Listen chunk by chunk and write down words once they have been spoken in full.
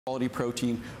quality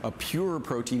protein, a pure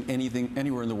protein, anything,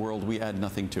 anywhere in the world. We add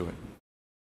nothing to it.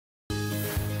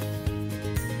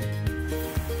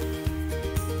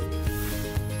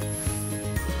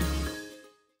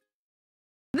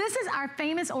 This is our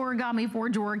famous origami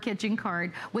 4-drawer kitchen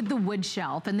cart with the wood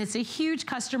shelf, and it's a huge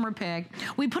customer pick.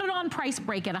 We put it on price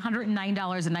break at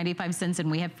 $109.95, and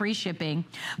we have free shipping.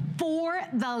 For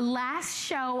the last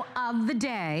show of the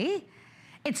day,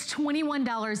 it's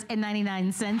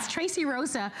 $21.99. Tracy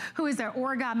Rosa, who is our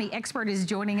origami expert, is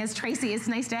joining us. Tracy, it's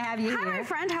nice to have you here. Hi, my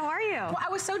friend. How are you? Well, I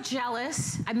was so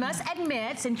jealous, I must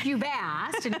admit, since you've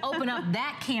asked and opened up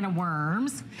that can of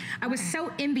worms. I was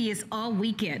so envious all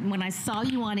weekend when I saw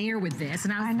you on air with this,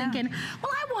 and I was thinking,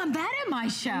 well, I want that in my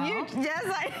show.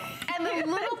 And the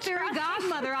little fairy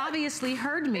godmother obviously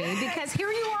heard me, because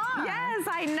here you are. Yes,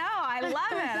 I know. I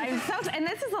love it. I'm so, and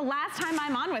this is the last time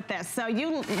I'm on with this, so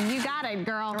you got it,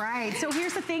 girl. Right. So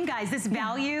here's the thing, guys. This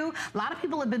value, a lot of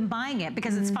people have been buying it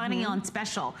because it's finding on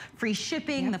special. Free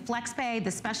shipping, the flex pay, the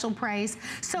special price.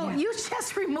 So you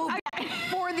just removed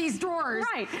 4 of these drawers.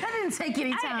 Right. That didn't take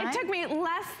any time. It took me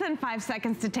less than 5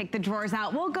 seconds to take the drawers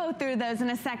out. We'll go through those in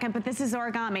a second, but this is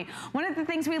origami. One of the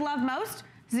things we love most,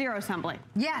 zero assembly.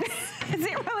 Yes.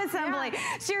 Zero assembly.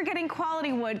 Yeah. So you're getting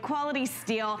quality wood, quality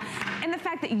steel, and the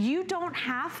fact that you don't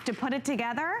have to put it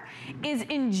together is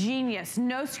ingenious.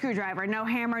 No screwdriver, no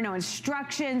hammer, no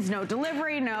instructions, no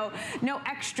delivery, no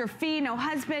extra fee, no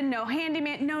husband, no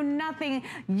handyman, no nothing.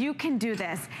 You can do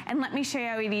this. And let me show you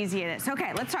how easy it is.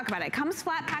 Okay, let's talk about it. It comes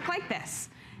flat packed like this.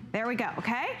 There we go,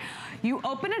 okay? You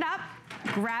open it up.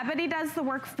 Gravity does the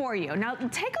work for you. Now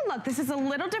take a look. This is a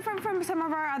little different from some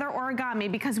of our other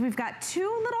origami because we've got 2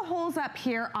 little holes up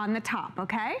here on the top,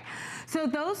 okay? So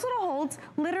those little holes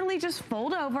literally just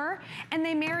fold over and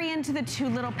they marry into the 2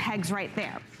 little pegs right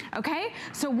there, okay?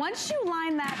 So once you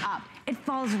line that up, it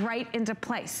falls right into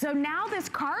place. So now this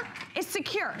cart is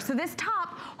secure. So this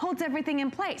top holds everything in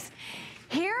place.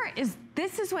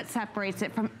 This is what separates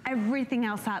it from everything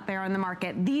else out there on the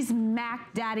market. These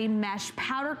Mac Daddy mesh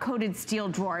powder-coated steel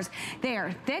drawers. They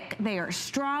are thick, they are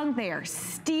strong, they are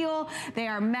steel, they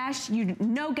are mesh,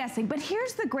 no guessing. But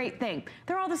here's the great thing.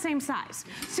 They're all the same size.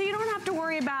 So you don't have to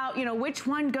worry about, which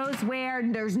one goes where.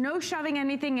 There's no shoving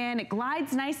anything in. It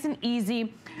glides nice and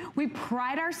easy. We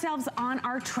pride ourselves on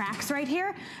our tracks right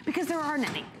here because there aren't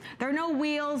any. There are no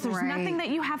wheels. There's nothing that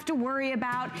you have to worry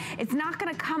about. It's not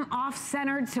going to come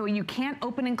off-centered, so you can't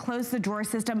open and close the drawer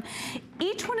system.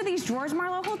 Each one of these drawers,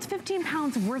 Marlo, holds 15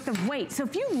 pounds worth of weight. So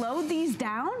if you load these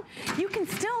down, you can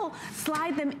still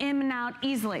slide them in and out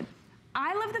easily.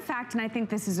 I love the fact, and I think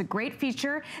this is a great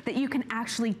feature, that you can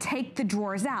actually take the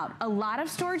drawers out. A lot of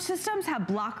storage systems have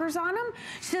blockers on them,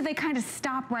 so they kind of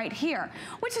stop right here,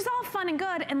 which is all fun and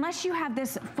good unless you have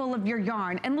this full of your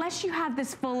yarn, unless you have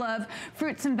this full of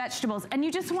fruits and vegetables, and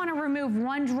you just want to remove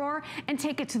one drawer and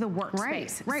take it to the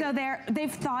workspace. Right. So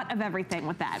they've thought of everything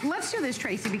with that. Let's do this,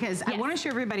 Tracy, because I want to show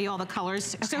everybody all the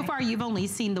colors. Okay. So far, you've only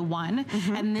seen the one,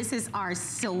 and this is our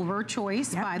silver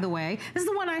choice, by the way. This is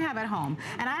the one I have at home,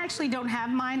 and I actually don't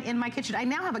have mine in my kitchen. I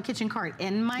now have a kitchen cart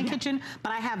in my kitchen,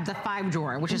 but I have the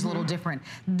 5-drawer, which is a little different.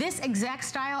 This exact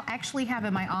style I actually have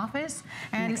in my office,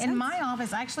 and in my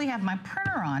office I actually have my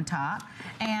printer on top,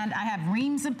 and I have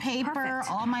reams of paper,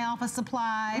 all my office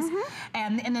supplies,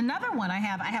 and in another one I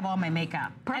have all my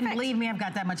makeup. And believe me, I've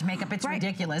got that much makeup, it's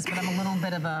ridiculous, but I'm a little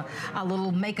bit of a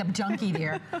little makeup junkie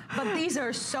there. But these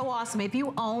are so awesome. If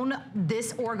you own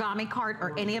this origami cart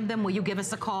or any of them, will you give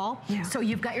us a call? So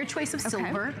you've got your choice of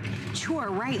silver. Sure,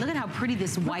 right. Look at how pretty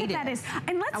this white is.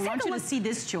 And let's I want you to see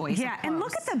this choice. Yeah, and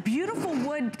look at the beautiful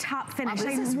wood top finish.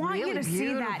 I want you to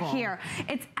see that here.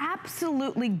 It's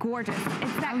absolutely gorgeous.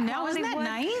 It's that quality isn't that wood.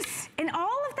 Nice? And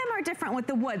all of them are different with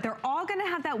the wood. They're all going to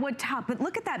have that wood top, but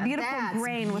look at that beautiful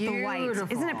grain with the white.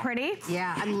 Isn't it pretty?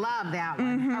 Yeah, I love that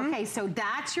one. Okay, so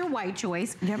that's your white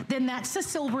choice. Then that's the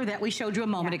silver that we showed you a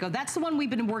moment ago. That's the one we've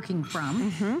been working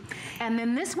from. And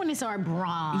then this one is our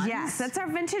bronze. Yes, that's our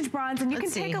vintage bronze, and you can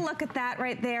take a look at that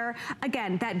right there.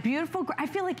 Again, that beautiful, I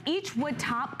feel like each wood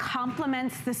top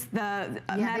complements the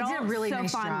metal they did a really so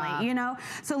nice fondly, job.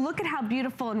 So look at how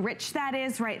beautiful and rich that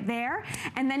is right there.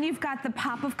 And then you've got the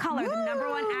pop of color, the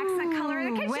 #1 accent color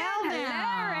in the kitchen. Well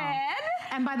Hello, Red.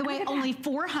 And by the way, only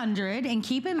 400, and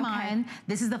keep in mind,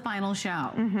 this is the final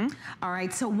show. All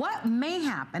right, so what may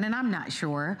happen, and I'm not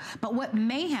sure, but what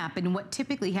may happen, what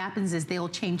typically happens is they'll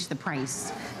change the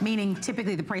price, meaning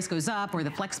typically the price goes up, or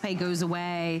the flex pay goes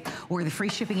away, or the free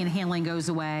shipping and handling goes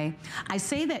away. I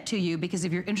say that to you because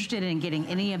if you're interested in getting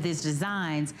any of these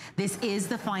designs, this is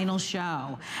the final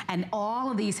show. And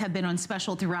all of these have been on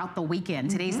special throughout the weekend.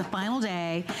 Today's the final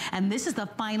day, and this is the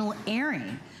final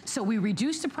airing. So we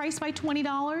reduced the price by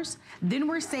 $20. Then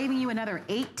we're saving you another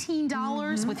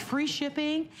 $18 with free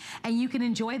shipping, and you can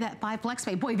enjoy that 5 flex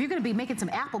pay. Boy, if you're gonna be making some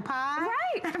apple pie,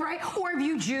 right? Or if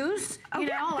you juice, you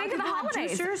know, think of the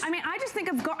holidays. I mean, I just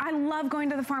think of, I love going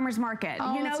to the farmer's market.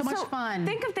 Oh, you know, it's so much fun.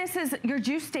 Think of this as your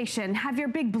juice station. Have your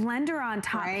big blender on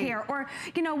top here. Or,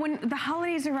 you know, when the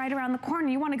holidays are right around the corner,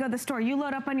 you want to go to the store, you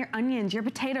load up on your onions, your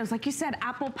potatoes, like you said,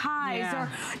 apple pies, or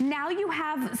now you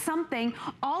have something,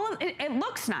 all of it, it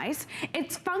looks nice,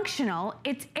 it's functional,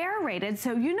 it's aerated,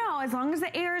 so you know, as long as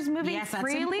the air is moving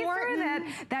freely through that,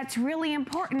 that's really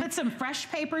important. Put some fresh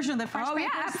papers, you know, the fresh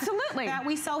papers absolutely. that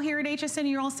we sell here at HSN.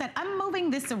 You're all set. I'm moving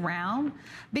this around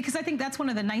because I think that's one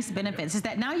of the nice benefits is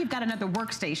that now you've got another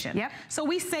workstation. So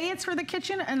we say it's for the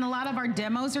kitchen, and a lot of our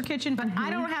demos are kitchen, but I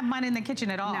don't have mine in the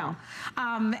kitchen at all. No.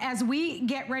 As we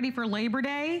get ready for Labor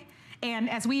Day,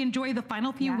 and as we enjoy the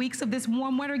final few weeks of this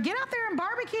warm weather, get out there and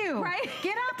barbecue.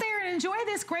 Get out there and enjoy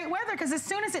this great weather, because as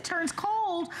soon as it turns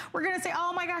cold, we're gonna say,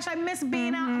 oh my gosh, I miss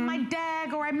being out on my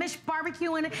deck, or I miss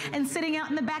barbecuing and sitting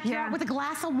out in the backyard with a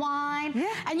glass of wine.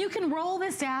 And you can roll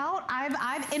this out.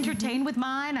 I've entertained with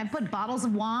mine. I've put bottles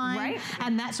of wine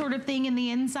and that sort of thing in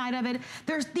the inside of it.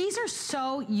 These are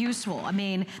so useful. I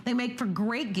mean, they make for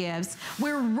great gifts.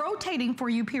 We're rotating for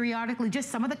you periodically just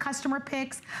some of the customer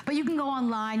picks, but you can go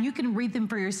online, you can read them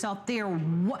for yourself. They are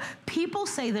people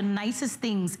say the nicest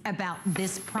things about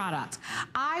this product.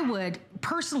 I would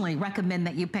personally recommend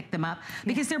that you pick them up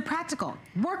because they're practical.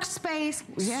 Workspace,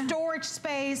 storage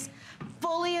space,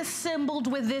 fully assembled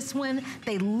with this one.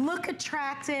 They look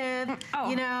attractive,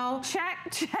 you know. Check.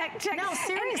 No,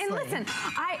 seriously. And listen,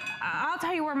 I'll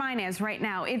tell you where mine is right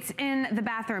now. It's in the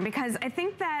bathroom, because I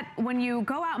think that when you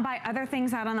go out and buy other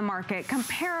things out on the market,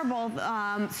 comparable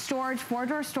storage,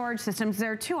 4-drawer storage systems,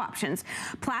 there are 2 options.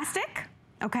 Plastic,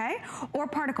 or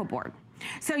particle board.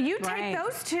 So you take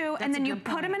those 2 and then you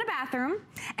put them in a bathroom,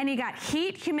 and you got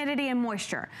heat, humidity, and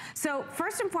moisture. So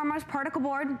first and foremost, particle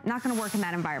board, not gonna work in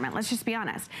that environment, let's just be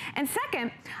honest. And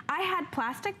second, I had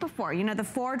plastic before, you know, the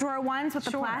 4-drawer ones with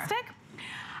the plastic.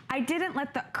 I didn't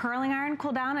let the curling iron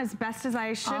cool down as best as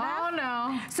I should have. Oh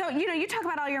no. So, you know, you talk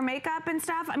about all your makeup and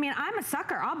stuff. I mean, I'm a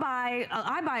sucker. I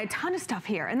buy a ton of stuff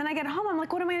here. And then I get home, I'm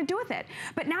like, what am I gonna do with it?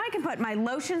 But now I can put my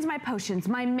lotions, my potions,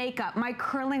 my makeup, my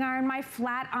curling iron, my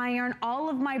flat iron, all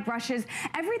of my brushes,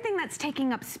 everything that's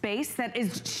taking up space that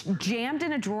is jammed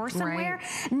in a drawer somewhere.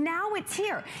 Now it's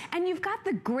here. And you've got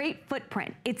the great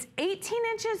footprint. It's 18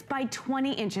 inches by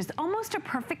 20 inches, almost a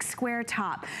perfect square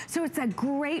top. So it's a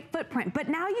great footprint. But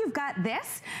now you've got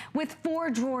this with 4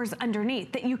 drawers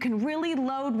underneath that you can really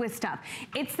load with stuff.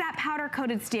 It's that powder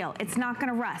coated steel. It's not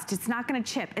gonna rust. It's not gonna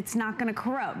chip. It's not gonna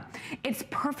corrode. It's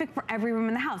perfect for every room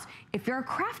in the house. If you're a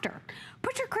crafter,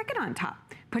 put your Cricut on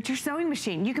top. Put your sewing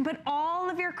machine. You can put all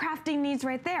of your crafting needs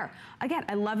right there. Again,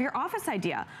 I love your office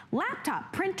idea.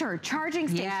 Laptop, printer, charging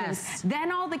stations,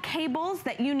 then all the cables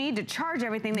that you need to charge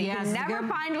everything that you can never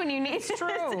find when you need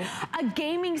it. A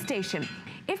gaming station.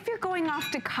 If you're going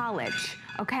off to college,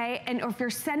 or if you're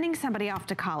sending somebody off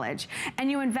to college and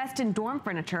you invest in dorm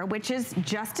furniture, which is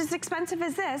just as expensive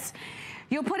as this,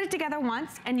 you'll put it together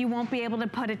once and you won't be able to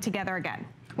put it together again.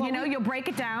 Well, you know, you'll break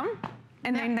it down,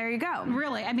 and then there you go.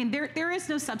 Really, I mean, there is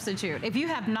no substitute. If you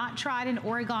have not tried an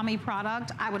origami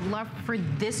product, I would love for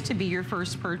this to be your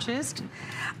first purchase.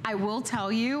 I will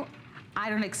tell you, I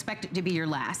don't expect it to be your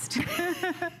last.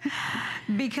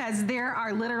 Because there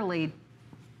are literally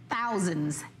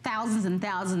thousands and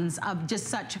thousands of just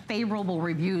such favorable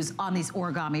reviews on these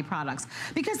origami products,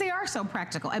 because they are so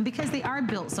practical and because they are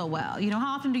built so well. You know,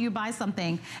 how often do you buy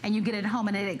something and you get it home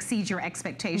and it exceeds your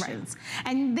expectations?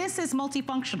 And this is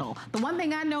multifunctional. The one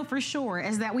thing I know for sure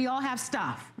is that we all have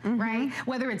stuff, right?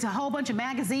 Whether it's a whole bunch of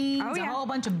magazines, a whole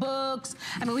bunch of books.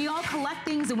 I mean, we all collect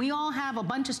things and we all have a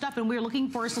bunch of stuff, and we're looking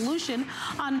for a solution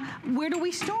on where do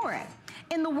we store it.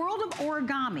 In the world of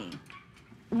origami,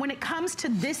 when it comes to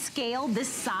this scale, this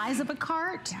size of a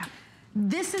cart,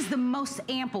 this is the most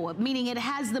ample, meaning it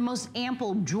has the most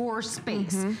ample drawer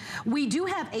space. We do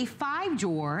have a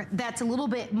 5-drawer that's a little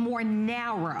bit more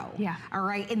narrow, all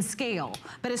right, in scale.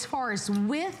 But as far as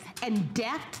width and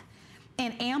depth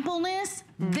and ampleness,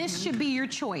 this should be your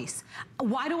choice.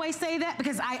 Why do I say that?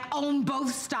 Because I own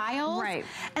both styles.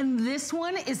 And this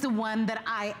one is the one that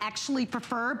I actually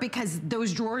prefer because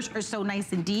those drawers are so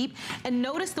nice and deep. And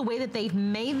notice the way that they've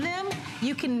made them,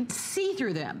 you can see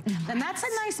through them. And that's a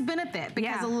nice benefit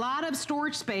because a lot of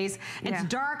storage space, it's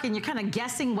dark and you're kind of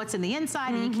guessing what's in the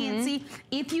inside and you can't see.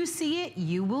 If you see it,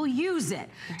 you will use it.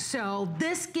 So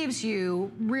this gives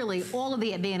you really all of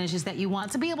the advantages that you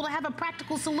want to be able to have a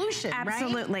practical solution,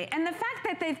 Absolutely. And the fact that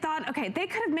that they've thought, okay, they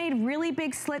could have made really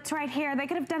big slits right here. They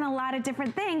could have done a lot of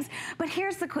different things, but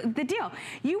here's the deal.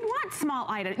 You want small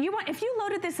items. If you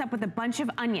loaded this up with a bunch of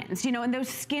onions, you know, and those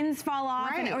skins fall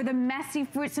off, or the messy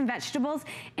fruits and vegetables,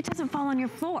 it doesn't fall on your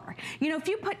floor. You know, if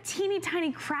you put teeny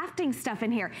tiny crafting stuff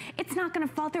in here, it's not gonna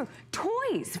fall through.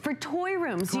 Toys for toy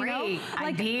rooms, you know?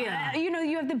 Like, you know,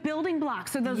 you have the building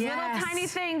blocks, or those little tiny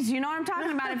things, you know what I'm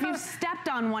talking about? If you've stepped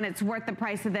on one, it's worth the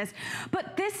price of this.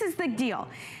 But this is the deal.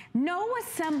 No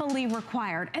assembly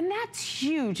required, and that's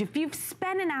huge. If you've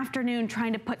spent an afternoon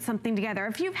trying to put something together,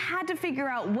 if you've had to figure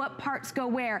out what parts go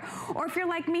where, or if you're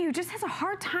like me who just has a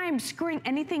hard time screwing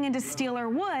anything into steel or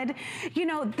wood, you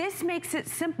know, this makes it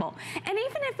simple. And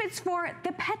even if it's for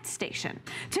the pet station,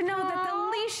 to know that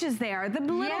the leash is there, the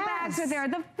little bags are there,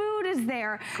 the food is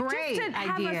there, just to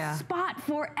have a spot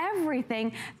for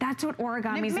everything. That's what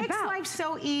origami is about. It makes life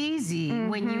so easy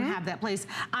when you have that place.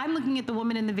 I'm looking at the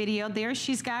woman in the video there.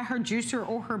 She's got her juicer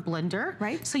or her blender.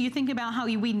 Right. So you think about how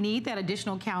we need that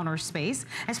additional counter space,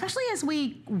 especially as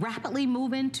we rapidly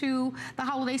move into the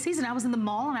holiday season. I was in the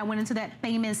mall and I went into that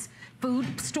famous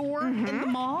food store in the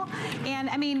mall. And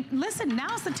I mean, listen,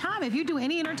 now's the time. If you do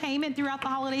any entertainment throughout the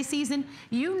holiday season,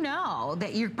 you know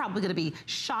that you're probably gonna be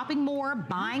shopping more,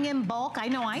 buying in bulk. I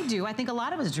know I do. I think a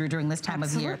lot of us do during this time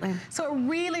of year. So it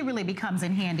really, really becomes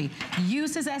in handy.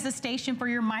 Use this as a station for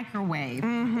your microwave,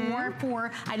 or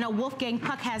for, I know Wolfgang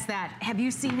Puck has that. Have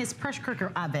you seen his pressure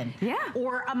cooker oven? Yeah.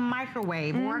 Or a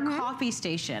microwave, or a coffee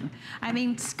station. I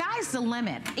mean, sky's the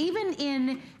limit. Even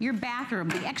in your bathroom,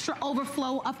 the extra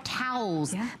overflow of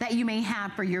towels that you may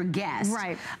have for your guests.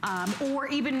 Right. Or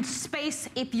even space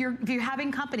if you're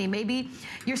having company. Maybe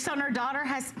your son or daughter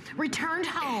has returned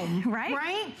home.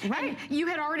 Right? And you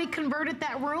had already converted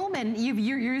that room and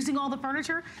you're using all the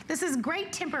furniture. This is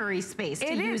great temporary space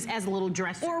to use as a little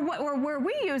dresser. Or where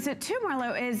we use it too,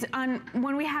 Marlo, is on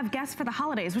when we have guests for the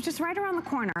holidays, which is right around the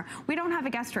corner. We don't have a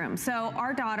guest room. So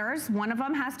our daughters, one of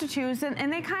them has to choose,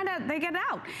 and they get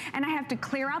out. And I have to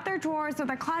clear out their drawers or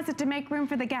their closet to make room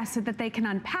for the guests so that they can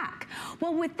unpack.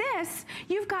 Well, with this,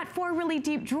 you've got 4 really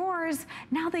deep drawers.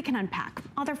 Now they can unpack.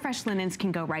 All their fresh linens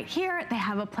can go right here. They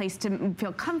have a place to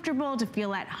feel comfortable, to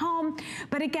feel at home.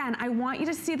 But again, I want you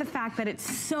to see the fact that it's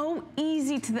so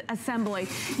easy to assembly.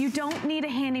 You don't need a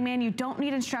handyman. You don't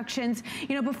need instructions.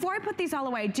 You know, before I put these all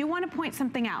away, I do want to point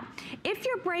something out. If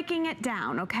you're breaking it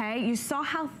down, okay, you saw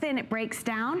how thin it breaks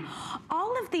down.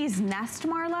 All of these nest,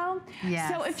 Marlo.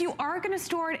 So if you are going to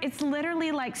store it, it's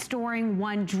literally like storing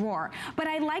one drawer. But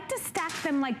I like to stack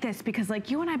them like this because, like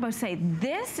you and I both say,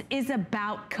 this is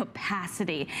about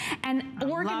capacity and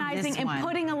organizing and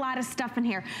putting a lot of stuff in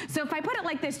here. So if I put it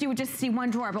like this, you would just see one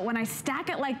drawer. But when I stack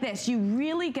it like this, you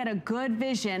really get a good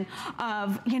vision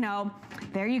of, you know,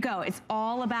 there you go. It's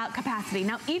all about capacity.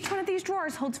 Now, each one of these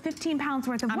drawers holds 15 pounds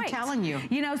worth of weight. I'm telling you.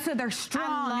 You know, so they're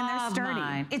strong and they're sturdy.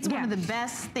 Mine. It's one of the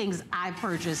best things I've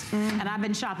purchased, and I've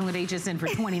been shopping with HSN for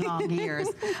 20 long years.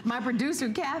 My producer,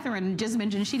 Catherine, just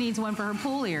mentioned she needs one for her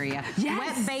pool area.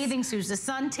 Wet bathing suits, the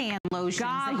suntan lotions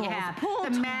that you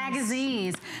have, the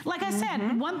magazines. Like I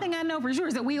said, one thing I know for sure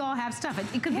is that we all have stuff.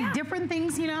 It could be different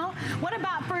things, you know. What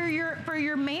about for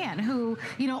your man who,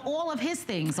 you know, all of his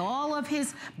things, all of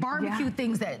his barbecue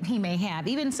things that he may have,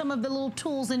 even some of the little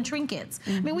tools and trinkets.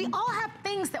 I mean, we all have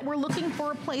things that we're looking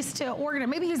for a place to organize.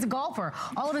 Maybe he's a golfer,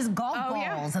 all of his golf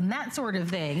balls and that sort of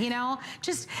thing, you know.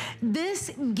 Just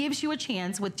this gives you a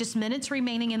chance with just minutes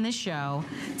remaining in this show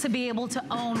to be able to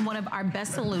own one of our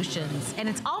best solutions. And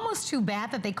it's almost too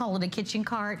bad that they call it a kitchen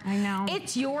cart. I know.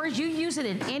 It's yours. You use it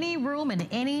in any room in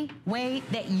any way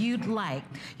that you'd like.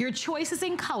 Your choices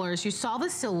in colors. You saw the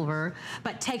silver,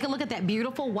 but take a look at that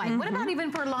beautiful white. What about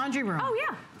even for a laundry room? Oh,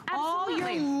 yeah. Absolutely.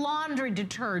 All your laundry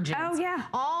detergents. Oh, yeah.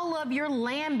 All of your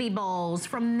Lambie bowls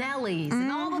from Nellie's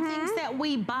and all the things that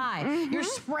we buy. Your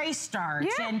spray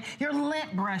starts and your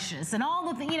lint brushes and all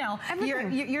the things, you know,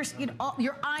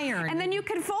 your iron. And then you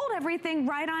can fold everything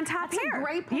right on top here. That's a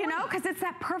great point. You know, because it's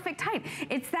that perfect height.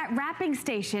 It's that wrapping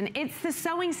station. It's the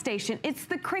sewing station. It's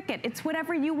the Cricut. It's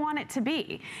whatever you want it to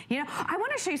be. You know, I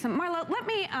want to show you something. Marlo, let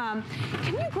me,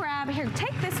 can you grab, here,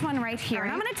 take this one right here.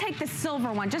 And I'm going to take the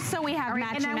silver one just so we have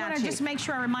matching. And I want to just make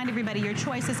sure I remind everybody your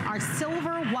choices are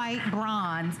silver, white,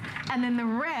 bronze, and then the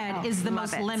red is the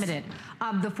most limited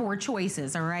of the 4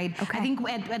 choices, all right? I think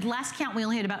at last count we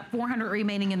only had about 400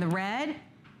 remaining in the red.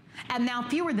 And now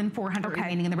fewer than 400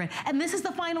 remaining in the red. And this is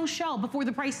the final show before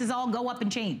the prices all go up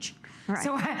and change.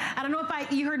 So I don't know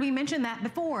if you heard me mention that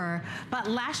before, but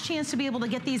last chance to be able to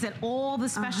get these at all the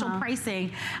special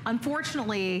pricing.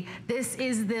 Unfortunately, this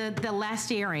is the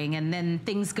last airing, and then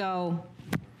things go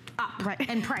up right.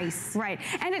 in price. Right,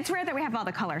 and it's rare that we have all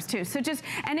the colors too. So just,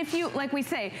 and if you, like we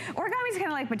say, origami's kind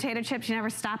of like potato chips, you never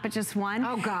stop at just one.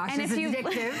 Oh gosh, and it's if you,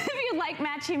 addictive. if you like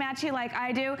matchy-matchy like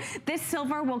I do, this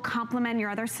silver will complement your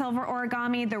other silver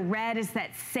origami. The red is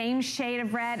that same shade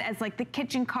of red as like the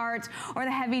kitchen carts or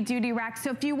the heavy duty rack.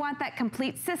 So if you want that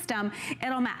complete system,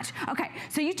 it'll match. Okay,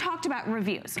 so you talked about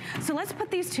reviews. So let's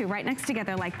put these two right next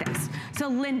together like this. So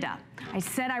Linda,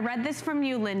 I read this from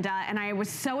you, Linda, and I was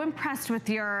so impressed with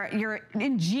your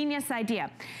ingenious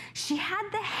idea. She had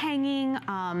the hanging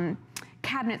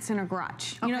cabinets in her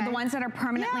garage. You know, the ones that are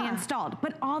permanently installed,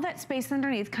 but all that space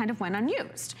underneath kind of went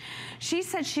unused. She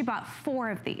said she bought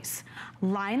 4 of these.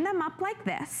 Line them up like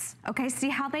this, okay? See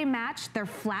how they match? They're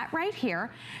flat right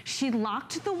here. She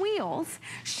locked the wheels.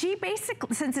 She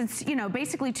basically, since it's, you know,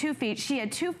 basically 2 feet, she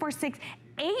had 2, 4, 6,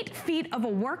 8 feet of a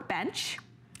workbench.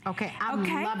 Okay, I'm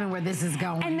loving where this is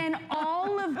going. And then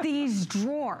all of these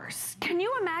drawers. Can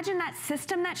you imagine that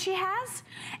system that she has?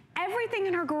 Everything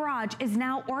in her garage is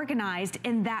now organized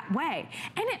in that way.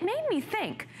 And it made me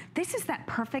think, this is that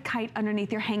perfect height underneath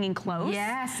your hanging clothes.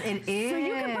 Yes, it is. So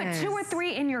you can put 2 or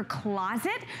 3 in your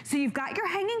closet. So you've got your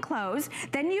hanging clothes.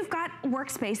 Then you've got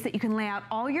workspace that you can lay out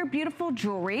all your beautiful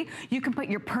jewelry. You can put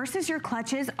your purses, your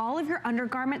clutches, all of your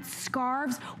undergarments,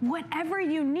 scarves, whatever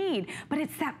you need. But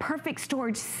it's that perfect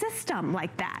storage system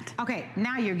like that. Okay,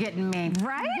 now you're getting me.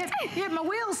 Right? You get my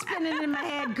wheels spinning in my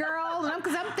head, girl.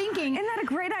 Because I'm thinking. Isn't that a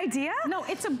great idea? No,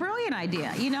 it's a brilliant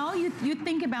idea. You know, you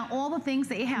think about all the things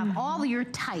that you have, all of your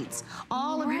tights,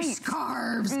 all of your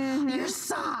scarves, your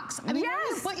socks. I mean,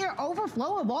 you put your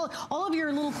overflow of all of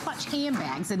your little clutch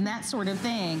handbags and that sort of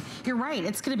thing. You're right.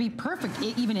 It's going to be perfect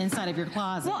even inside of your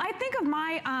closet. Well, I think of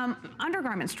my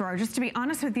undergarments drawer, just to be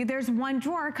honest with you, there's one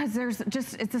drawer because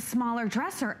it's a smaller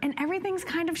dresser and everything's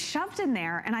kind of shoved in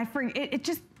there. And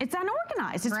it's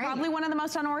unorganized. It's probably one of the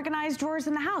most unorganized drawers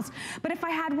in the house. But if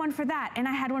I had one for that, and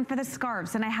I had one for the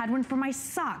scarves, and I had one for my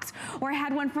socks, or I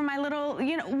had one for my little,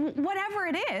 you know, whatever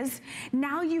it is,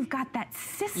 now you've got that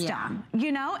system,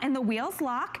 you know, and the wheels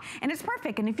lock, and it's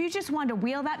perfect. And if you just want to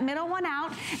wheel that middle one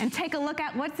out and take a look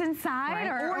at what's inside,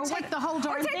 or take the whole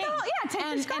darn thing,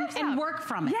 take the scarves and work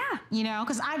from it. Yeah, you know,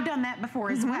 because I've done that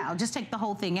before as well. Just take the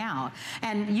whole thing out.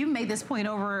 And you made this point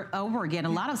over again. A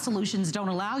lot of solutions don't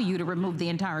allow you to remove the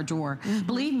entire drawer.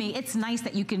 Believe me, it's nice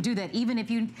that you can do that, even if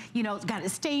you know, got it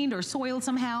stained or soiled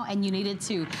somehow and you needed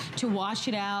to wash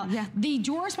it out. The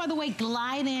drawers, by the way,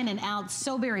 glide in and out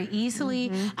so very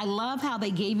easily. I love how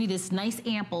they gave you this nice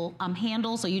ample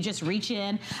handle, so you just reach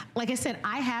in. Like I said,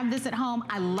 I have this at home.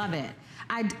 I love it.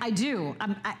 I do.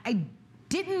 I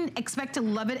didn't expect to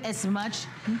love it as much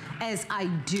as I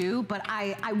do, but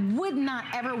I would not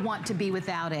ever want to be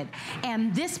without it.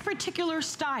 And this particular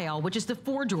style, which is the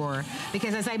 4-drawer,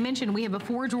 because as I mentioned, we have a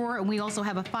 4-drawer and we also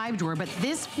have a 5-drawer, but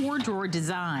this 4-drawer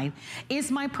design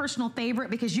is my personal favorite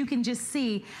because you can just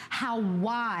see how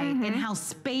wide and how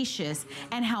spacious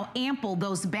and how ample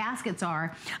those baskets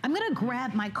are. I'm gonna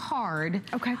grab my card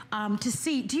to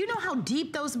see, do you know how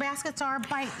deep those baskets are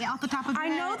off the top of your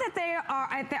head? I know that they are,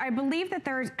 I believe that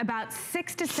they're about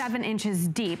 6 to 7 inches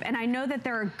deep, and I know that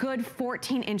they're a good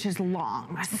 14 inches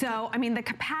long. So, I mean, the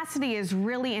capacity is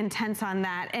really intense on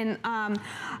that. And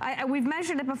we've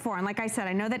measured it before, and like I said,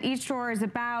 I know that each drawer is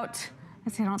about,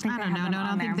 let's see, I don't think they have them on there. I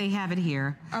don't think they have it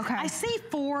here. Okay. I say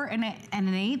 4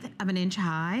 1/8 of an inch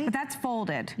high. But that's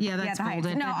folded. Yeah, that's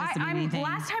folded. No,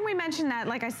 last time we mentioned that,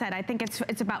 like I said, I think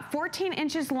it's about 14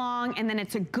 inches long, and then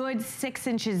it's a good 6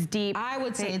 inches deep. I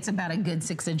would say it's about a good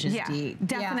 6 inches deep.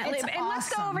 Definitely. Yeah, and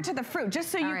let's go over to the fruit, just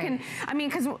so you can, I mean,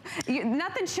 because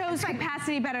nothing shows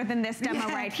capacity better than this demo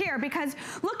right here, because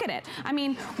look at it. I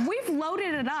mean, we've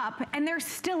loaded it up, and there's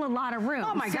still a lot of room.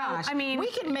 Oh my gosh. I mean, we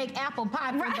can make apple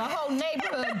pie for the whole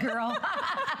neighborhood, girl.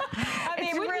 I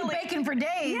mean, we'd be baking for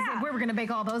days if we were going to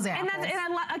bake all those apples.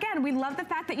 And again, we love the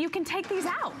fact that you can take these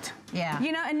out. Yeah.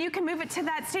 You know, and you can move it to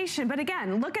that station. But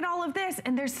again, look at all of this,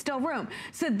 and there's still room.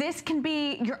 So this can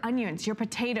be your onions, your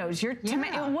potatoes, your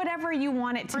tomato, whatever you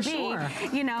want it to be. Sure.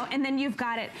 You know, and then you've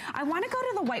got it. I want to go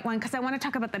to the white one because I want to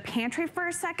talk about the pantry for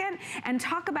a second and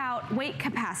talk about weight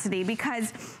capacity,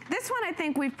 because this one I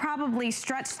think we've probably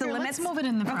stretched the limits. Let's move it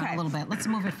in the front a little bit. Let's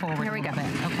move it forward a little bit.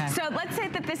 Okay. So let's say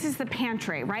that this is the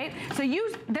pantry, right? So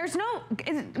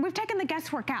we've taken the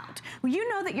guesswork out. You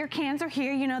know that your cans are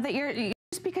here. You know that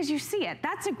just because you see it.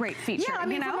 That's a great feature. Yeah, I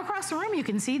mean, from across the room you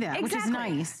can see that, which is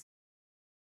nice.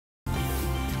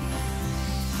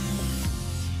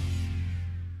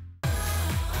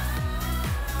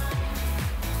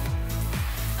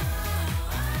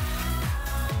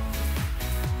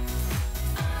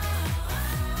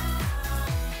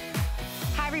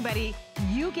 everybody,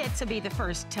 you get to be the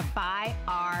first to buy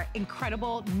our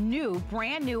incredible new,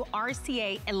 brand new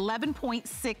RCA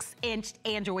 11.6-inch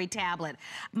Android tablet.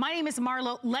 My name is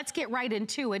Marlo. Let's get right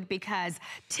into it because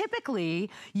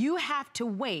typically you have to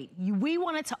wait. We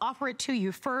wanted to offer it to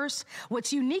you first.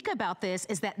 What's unique about this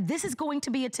is that this is going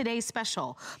to be a today's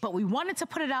special, but we wanted to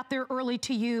put it out there early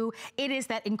to you. It is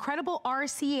that incredible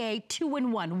RCA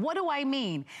 2-in-1. What do I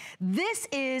mean? This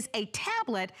is a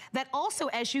tablet that also,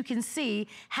 as you can see,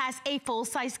 has a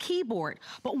full-size keyboard.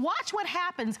 But watch what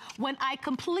happens when I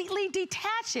completely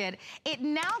detach it. It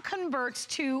now converts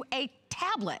to a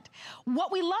tablet.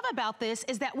 What we love about this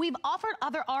is that we've offered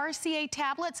other RCA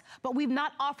tablets, but we've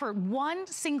not offered one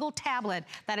single tablet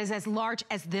that is as large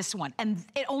as this one. And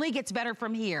it only gets better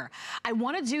from here. I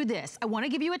want to do this. I want to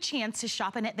give you a chance to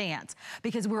shop in advance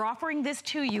because we're offering this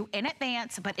to you in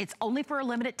advance, but it's only for a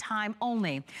limited time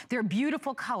only. They're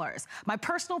beautiful colors. My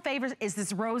personal favorite is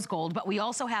this rose gold, but we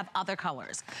also have other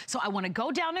colors. So I want to go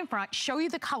down in front, show you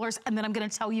the colors, and then I'm going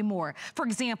to tell you more. For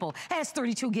example, it has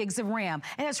 32 gigs of RAM.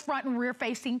 It has front and rear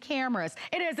facing cameras.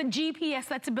 It has a GPS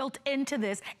that's built into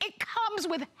this. It comes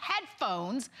with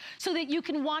headphones so that you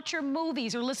can watch your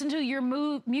movies or listen to your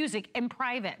music in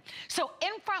private. So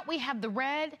in front we have the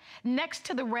red. Next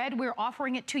to the red, we're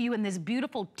offering it to you in this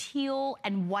beautiful teal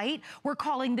and white. We're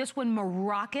calling this one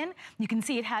Moroccan. You can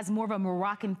see it has more of a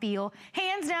Moroccan feel.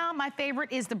 Hands down, my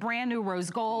favorite is the brand new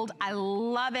rose gold. I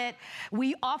love it.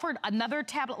 We offered another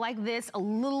tablet like this a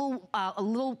little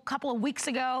couple of weeks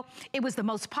ago. It was the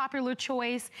most popular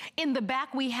choice. In the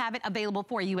back, we have it available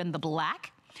for you in the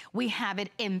black. We have it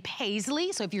in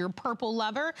paisley, so if you're a purple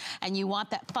lover and you want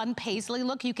that fun paisley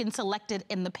look, you can select it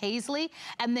in the paisley.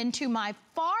 And then to my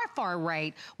far, far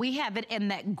right, we have it in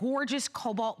that gorgeous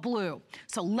cobalt blue.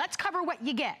 So let's cover what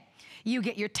you get. You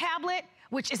get your tablet,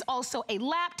 which is also a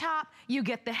laptop. You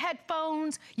get the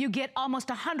headphones. You get almost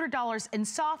 $100 in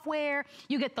software.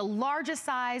 You get the largest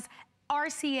size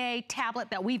RCA tablet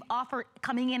that we've offered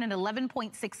coming in an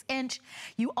 11.6 inch.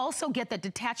 You also get the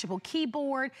detachable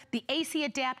keyboard, the AC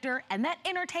adapter, and that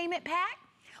entertainment pack.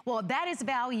 Well, that is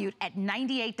valued at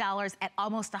 $98 at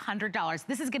almost $100.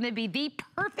 This is gonna be the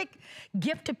perfect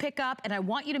gift to pick up, and I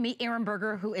want you to meet Aaron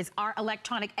Berger, who is our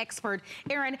electronic expert.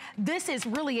 Aaron, this is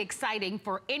really exciting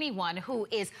for anyone who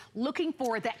is looking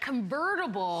for that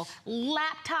convertible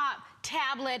laptop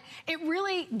tablet. It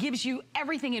really gives you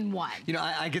everything in one. You know,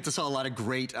 I get to sell a lot of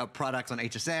great products on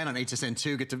HSN, on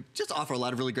HSN2, get to just offer a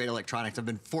lot of really great electronics. I've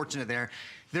been fortunate there.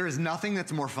 There is nothing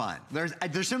that's more fun.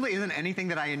 There simply isn't anything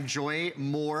that I enjoy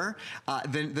more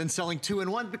than selling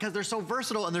 2-in-1 because they're so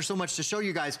versatile and there's so much to show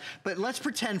you guys. But let's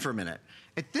pretend for a minute.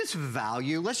 At this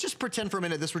value, let's just pretend for a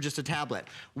minute this were just a tablet.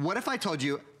 What if I told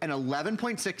you an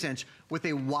 11.6 inch with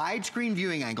a widescreen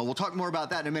viewing angle? We'll talk more about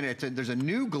that in a minute. There's a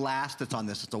new glass that's on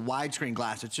this. It's a widescreen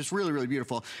glass. It's just really, really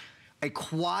beautiful. A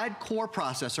quad-core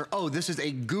processor. Oh, this is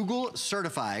a Google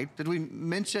certified. Did we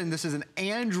mention this is an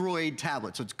Android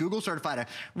tablet? So it's Google certified,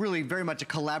 really very much a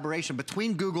collaboration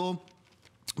between Google,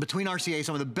 between RCA,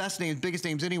 some of the best names, biggest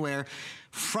names anywhere,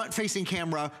 front-facing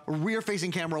camera,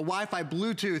 rear-facing camera, Wi-Fi,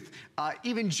 Bluetooth,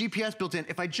 even GPS built in.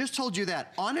 If I just told you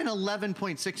that on an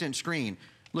 11.6-inch screen,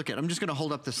 look at, I'm just gonna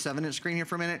hold up the 7-inch screen here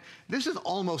for a minute. This is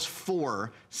almost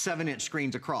 4 7-inch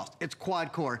screens across. It's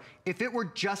quad core. If it were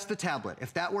just the tablet,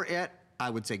 if that were it, I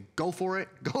would say go for it,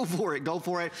 go for it, go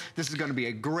for it. This is gonna be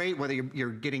a great, whether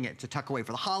you're getting it to tuck away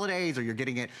for the holidays or you're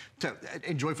getting it to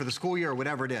enjoy for the school year or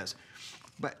whatever it is.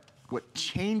 But what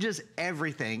changes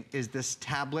everything is this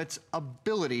tablet's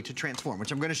ability to transform,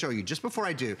 which I'm gonna show you. Just before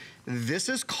I do, this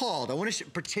is called, I wanna show,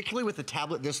 particularly with a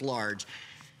tablet this large,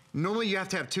 normally you have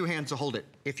to have 2 hands to hold it.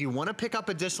 If you wanna pick up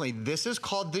additionally, this is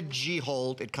called the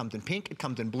G-Hold. It comes in pink, it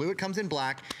comes in blue, it comes in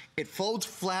black. It folds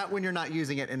flat when you're not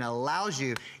using it and allows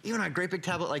you, even on a great big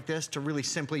tablet like this, to really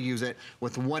simply use it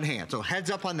with 1 hand. So heads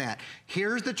up on that.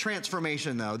 Here's the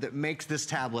transformation though that makes this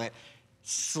tablet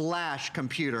 /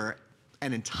 computer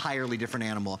an entirely different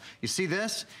animal. You see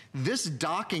this? This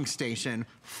docking station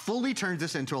fully turns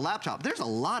this into a laptop. There's a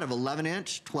lot of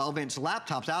 11-inch, 12-inch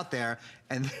laptops out there,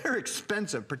 and they're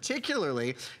expensive.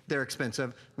 Particularly, they're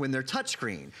expensive when they're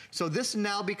touchscreen. So this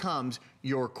now becomes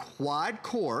your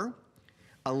quad-core,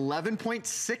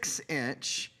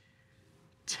 11.6-inch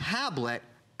tablet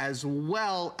as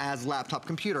well as laptop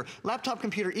computer. Laptop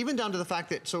computer, even down to the fact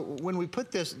that, so when we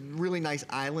put this really nice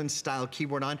island style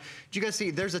keyboard on, do you guys see,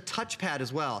 there's a touchpad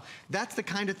as well. That's the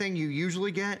kind of thing you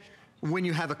usually get when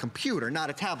you have a computer, not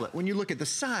a tablet. When you look at the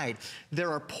side,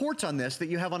 there are ports on this that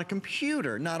you have on a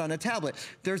computer, not on a tablet.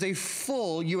 There's a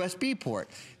full USB port.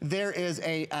 There is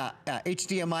a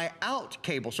HDMI out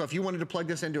cable. So if you wanted to plug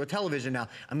this into a television now,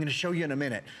 I'm gonna show you in a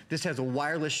minute. This has a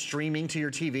wireless streaming to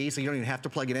your TV, so you don't even have to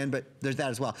plug it in, but there's that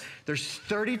as well. There's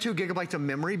 32 gigabytes of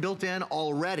memory built in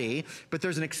already, but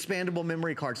there's an expandable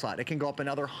memory card slot. It can go up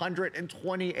another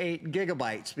 128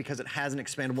 gigabytes because it has an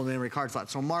expandable memory card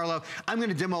slot. So Marlo, I'm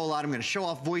gonna demo a lot. I'm gonna show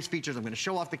off voice features. I'm gonna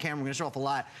show off the camera. I'm gonna show off a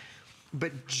lot.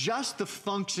 But just the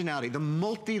functionality, the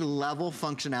multi-level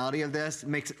functionality of this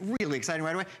makes it really exciting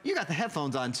right away. You got the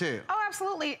headphones on too. Oh,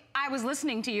 absolutely. I was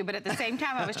listening to you, but at the same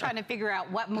time, I was trying to figure out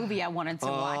what movie I wanted to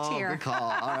watch here. Good call.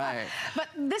 All right. But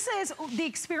this is the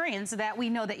experience that we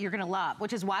know that you're gonna love,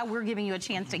 which is why we're giving you a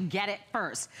chance to get it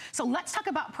first. So let's talk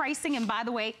about pricing. And by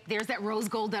the way, there's that rose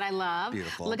gold that I love.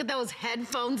 Beautiful. Look at those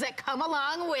headphones that come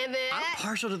along with it. I'm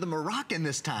partial to the Moroccan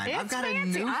this time. It's I've got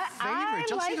fancy. a new favorite.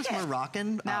 Don't see this it.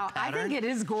 Moroccan Now, pattern? I think it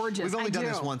is gorgeous. We've only done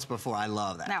this once before. I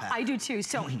love that Now, pattern. I do too.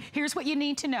 So here's what you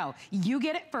need to know. You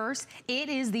get it first. It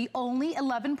is the only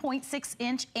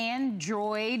 11.6-inch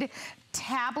Android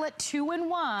tablet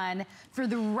 2-in-1 for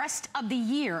the rest of the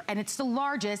year. And it's the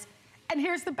largest. And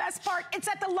here's the best part. It's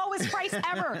at the lowest price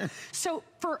ever. So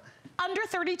for under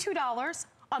 $32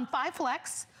 on 5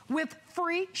 Flex with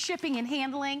free shipping and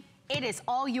handling, it is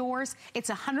all yours. It's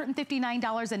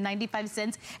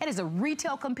 $159.95. It is a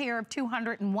retail compare of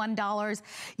 $201.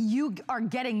 You are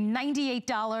getting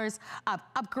 $98 of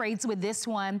upgrades with this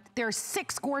one. There are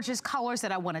 6 gorgeous colors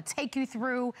that I want to take you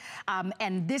through.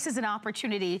 And this is an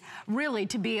opportunity really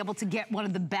to be able to get one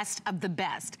of the best of the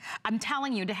best. I'm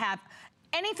telling you to have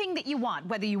anything that you want,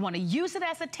 whether you want to use it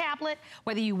as a tablet,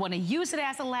 whether you want to use it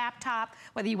as a laptop,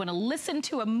 whether you want to listen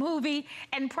to a movie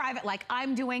in private like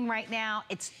I'm doing right now.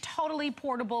 It's totally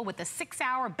portable with a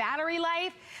 6-hour battery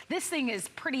life. This thing is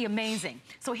pretty amazing.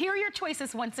 So here are your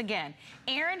choices once again.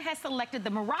 Aaron has selected the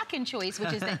Moroccan choice,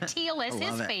 which is that teal is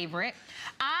his favorite.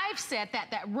 I've said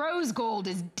that rose gold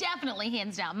is definitely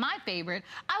hands down my favorite.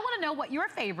 I want to know what your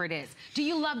favorite is. Do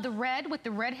you love the red with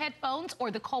the red headphones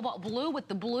or the cobalt blue with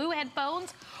the blue headphones?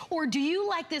 Or do you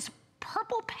like this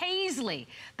purple paisley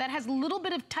that has a little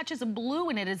bit of touches of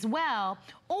blue in it as well?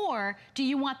 Or do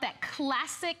you want that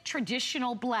classic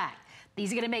traditional black?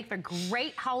 These are gonna make for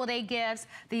great holiday gifts.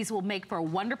 These will make for a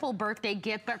wonderful birthday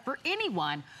gift, but for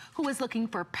anyone who is looking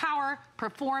for power,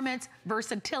 performance,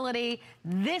 versatility,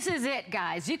 this is it,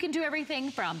 guys. You can do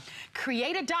everything from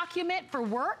create a document for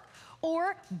work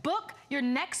or book your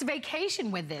next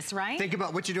vacation with this, right? Think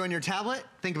about what you do on your tablet.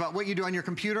 Think about what you do on your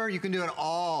computer. You can do it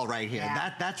all right here.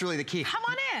 Yeah. That's really the key. Come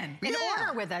on in and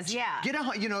order with us, yeah. Get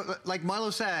a, you know, like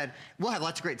Marlo said, we'll have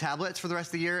lots of great tablets for the rest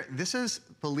of the year. This is,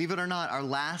 believe it or not, our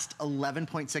last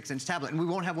 11.6-inch tablet, and we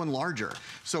won't have one larger.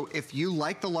 So if you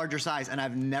like the larger size, and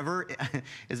I've never,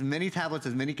 as many tablets,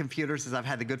 as many computers as I've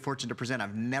had the good fortune to present,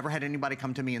 I've never had anybody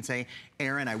come to me and say,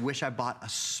 Aaron, I wish I bought a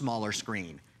smaller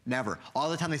screen. Never.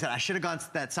 All the time they said, I should have gone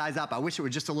that size up. I wish it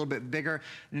was just a little bit bigger.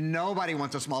 Nobody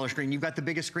wants a smaller screen. You've got the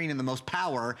biggest screen and the most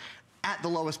power at the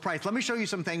lowest price. Let me show you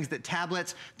some things that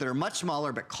tablets that are much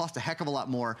smaller but cost a heck of a lot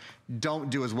more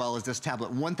don't do as well as this tablet.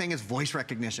 One thing is voice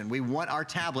recognition. We want our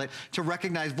tablet to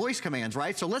recognize voice commands,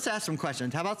 right? So let's ask some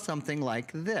questions. How about something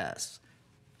like this?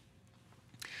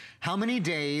 How many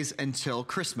days until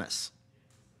Christmas?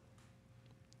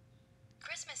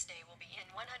 Christmas Day will be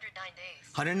in 109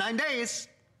 days. 109 days.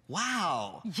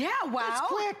 Wow. Yeah, wow. That's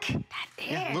quick. That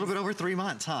is. Yeah, a little bit over 3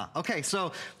 months, huh? Okay,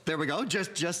 so there we go.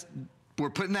 Just we're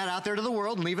putting that out there to the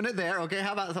world and leaving it there. Okay,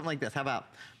 how about something like this? How about,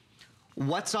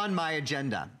 what's on my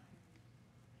agenda?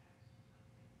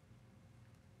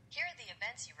 Here are the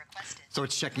events you requested. So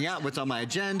it's checking out what's on my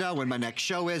agenda, when my next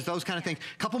show is, those kind of things.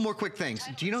 Couple more quick things.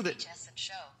 Do you know that? HSN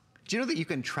show. Do you know that you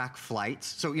can track flights?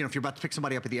 So, you know, if you're about to pick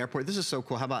somebody up at the airport, this is so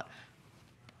cool. How about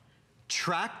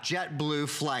track JetBlue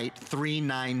flight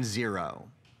 390? JetBlue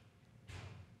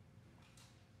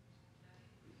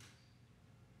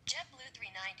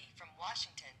 390 from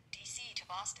Washington, D.C. to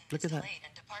Boston Look is at that. delayed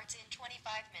and departs in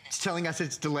 25 minutes. It's telling us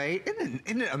it's delayed.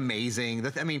 Isn't it amazing?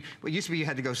 I mean, it used to be you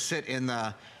had to go sit in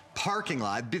the parking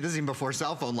lot, this is even before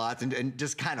cell phone lots, and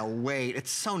just kind of wait.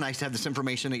 It's so nice to have this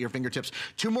information at your fingertips.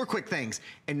 2 more quick things,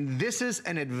 and this is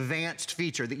an advanced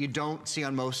feature that you don't see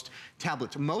on most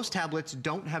tablets. Most tablets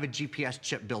don't have a GPS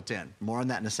chip built in. More on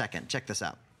that in a second. Check this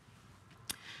out.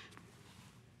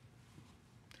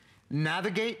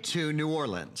 Navigate to New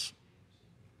Orleans.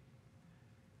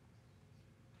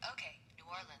 Okay, New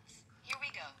Orleans. Here we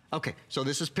go. Okay, so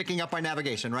this is picking up our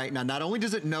navigation, right? Now, not only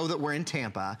does it know that we're in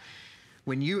Tampa,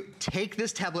 When you take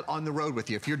this tablet on the road with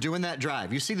you, if you're doing that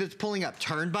drive, you see that it's pulling up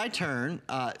turn-by-turn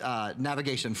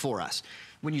navigation for us.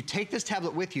 When you take this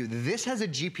tablet with you, this has a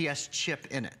GPS chip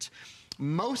in it.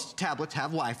 Most tablets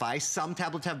have Wi-Fi, some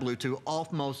tablets have Bluetooth,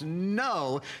 almost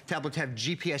no tablets have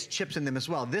GPS chips in them as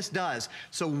well. This does.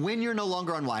 So when you're no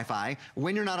longer on Wi-Fi,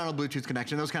 when you're not on a Bluetooth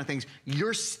connection, those kind of things,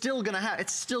 you're still gonna have,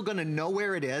 it's still gonna know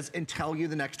where it is and tell you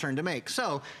the next turn to make.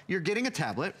 So you're getting a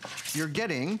tablet, you're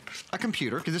getting a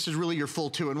computer, because this is really your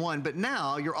full 2-in-1, but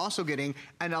now you're also getting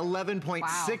an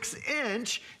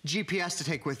 11.6-inch GPS to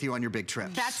take with you on your big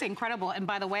trips. That's incredible. And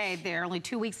by the way, there are only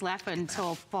 2 weeks left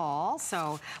until fall.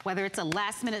 So whether it's a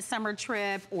last-minute summer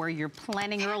trip or you're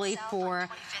planning early for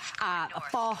a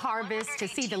fall harvest to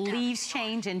see the leaves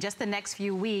change in just the next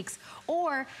few weeks,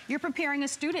 or you're preparing a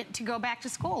student to go back to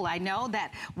school. I know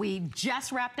that we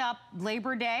just wrapped up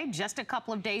Labor Day just a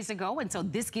couple of days ago, and so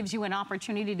this gives you an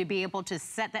opportunity to be able to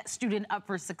set that student up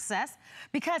for success,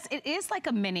 because it is like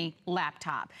a mini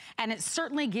laptop, and it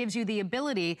certainly gives you the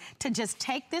ability to just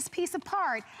take this piece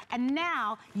apart, and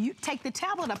now you take the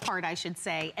tablet apart, I should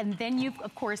say, and then you,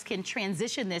 of course, can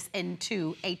transition this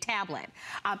into a tablet.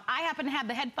 I happen to have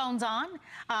the headphones on.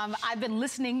 I've been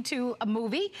listening to a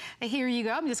movie. Here you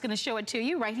go. I'm just going to show it to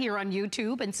you right here on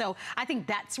YouTube. And so I think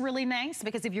that's really nice,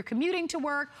 because if you're commuting to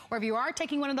work or if you are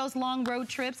taking one of those long road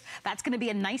trips, that's going to be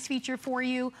a nice feature for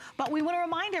you. But we want to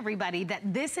remind everybody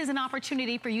that this is an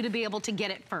opportunity for you to be able to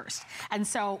get it first. And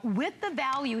so with the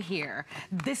value here,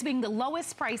 this being the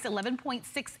lowest price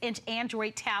 11.6-inch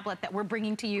Android tablet that we're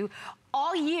bringing to you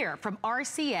all year from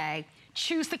RCA,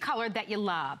 choose the color that you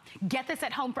love. Get this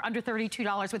at home for under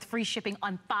 $32 with free shipping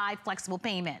on 5 flexible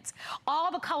payments. All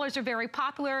the colors are very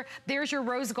popular. There's your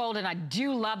rose gold, and I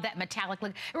do love that metallic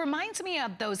look. It reminds me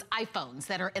of those iPhones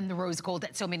that are in the rose gold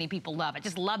that so many people love. I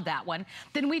just love that one.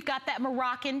 Then we've got that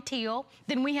Moroccan teal.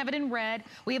 Then we have it in red.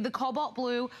 We have the cobalt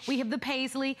blue. We have the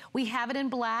paisley. We have it in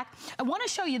black. I want to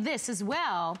show you this as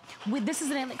well. This is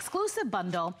an exclusive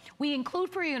bundle. We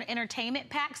include for you an entertainment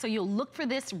pack, so you'll look for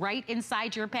this right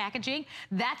inside your packaging.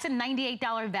 That's a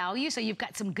 $98 value, so you've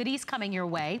got some goodies coming your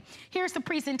way. Here's the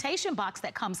presentation box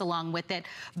that comes along with it.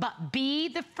 But be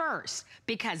the first,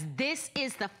 because this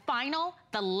is the final,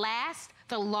 the last,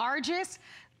 the largest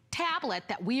tablet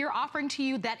that we are offering to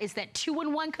you. That is that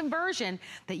 2-in-1 conversion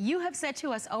that you have said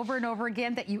to us over and over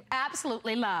again that you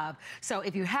absolutely love. So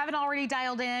if you haven't already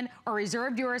dialed in or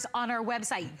reserved yours on our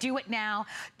website, do it now.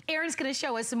 Aaron's going to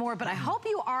show us some more, but I hope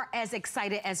you are as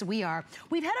excited as we are.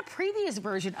 We've had a previous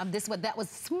version of this one that was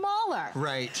smaller.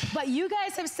 Right. But you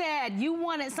guys have said you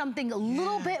wanted something a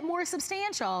little bit more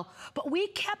substantial, but we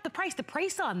kept the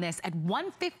price on this at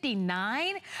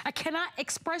 $159. I cannot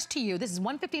express to you, this is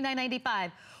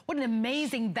 $159.95. What an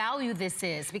amazing value this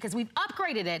is, because we've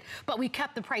upgraded it, but we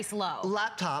kept the price low.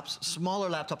 Laptops, smaller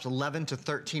laptops, 11 to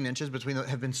 13 inches between them,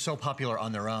 have been so popular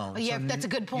on their own. Yeah, so that's a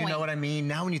good point. You know what I mean?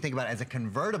 Now when you think about it as a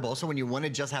convertible, so when you want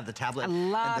to just have the tablet,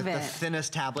 the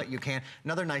thinnest tablet you can.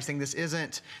 Another nice thing,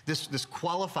 this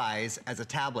qualifies as a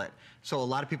tablet. So a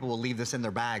lot of people will leave this in their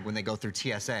bag when they go through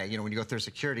TSA. You know, when you go through a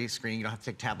security screening, you don't have to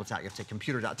take tablets out, you have to take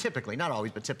computers out, typically, not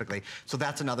always, but typically. So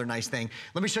that's another nice thing.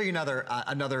 Let me show you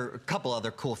another couple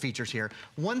other cool features here.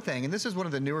 One thing, and this is one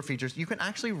of the newer features, you can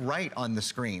actually write on the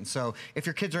screen. So if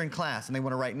your kids are in class and they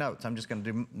want to write notes, I'm just going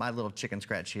to do my little chicken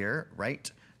scratch here,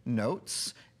 write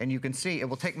notes, and you can see it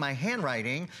will take my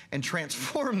handwriting and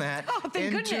transform that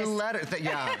into letters.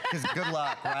 Yeah, because good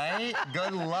luck, right?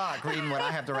 Good luck reading what I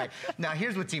have to write. Now,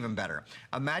 here's what's even better.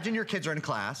 Imagine your kids are in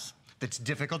class. That's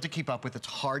difficult to keep up with. It's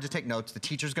hard to take notes. The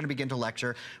teacher's going to begin to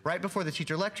lecture. Right before the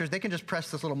teacher lectures, they can just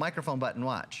press this little microphone button.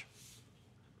 Watch.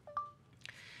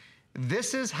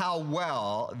 This is how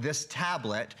well this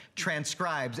tablet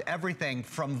transcribes everything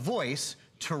from voice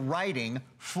to writing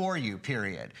for you,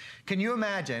 period. Can you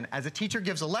imagine, as a teacher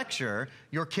gives a lecture,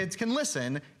 your kids can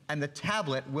listen and the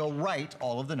tablet will write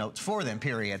all of the notes for them,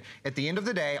 period. At the end of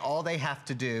the day, all they have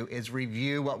to do is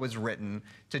review what was written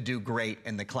to do great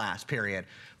in the class, period.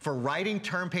 For writing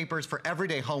term papers, for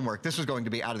everyday homework, this is going to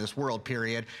be out of this world,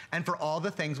 period. And for all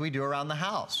the things we do around the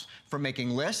house, from making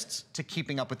lists, to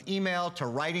keeping up with email, to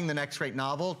writing the next great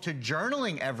novel, to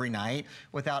journaling every night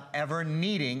without ever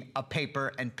needing a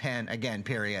paper and pen again,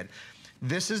 period.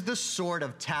 This is the sort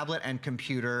of tablet and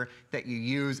computer that you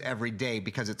use every day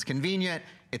because it's convenient,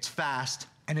 it's fast,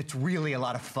 and it's really a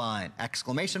lot of fun.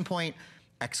 Exclamation point,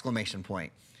 exclamation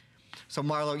point. So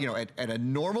Marlo, you know, at a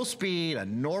normal speed, a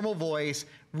normal voice,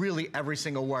 really every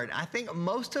single word. I think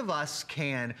most of us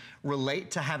can relate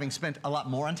to having spent a lot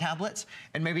more on tablets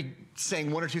and maybe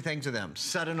saying one or two things to them,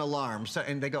 set an alarm,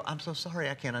 and they go, I'm so sorry,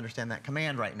 I can't understand that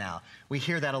command right now. We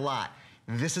hear that a lot.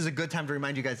 this is a good time to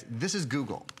remind you guys, this is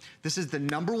Google. This is the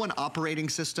 #1 operating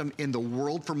system in the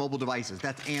world for mobile devices.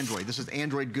 That's Android. This is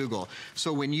Android Google.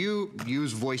 So when you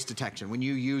use voice detection, when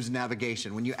you use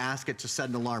navigation, when you ask it to set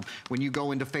an alarm, when you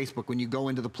go into Facebook, when you go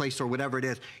into the Play Store, whatever it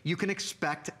is, you can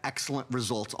expect excellent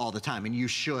results all the time, and you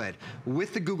should.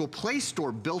 With the Google Play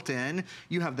Store built in,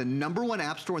 you have the #1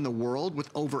 app store in the world with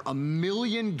over 1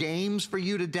 million games for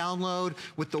you to download,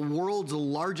 with the world's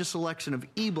largest selection of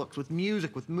ebooks, with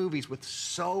music, with movies, with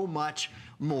so much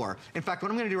more. In fact, what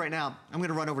I'm gonna do right now, I'm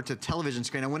gonna run over to television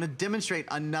screen. I wanna demonstrate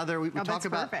another, we talk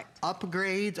about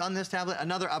upgrades on this tablet,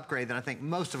 another upgrade that I think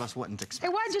most of us wouldn't expect.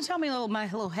 Hey, why did you tell me my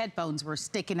little headphones were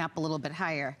sticking up a little bit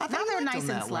higher? Now they're nice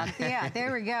and snug. Yeah,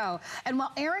 there we go. And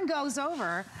while Aaron goes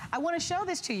over, I wanna show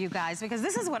this to you guys because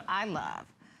this is what I love.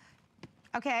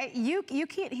 Okay, you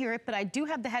can't hear it, but I do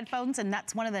have the headphones, and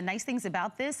that's one of the nice things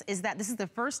about this, is that this is the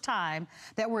first time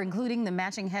that we're including the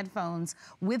matching headphones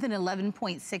with an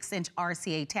 11.6-inch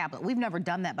RCA tablet. We've never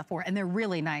done that before, and they're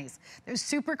really nice. They're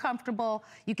super comfortable.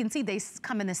 You can see they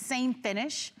come in the same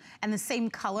finish and the same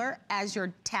color as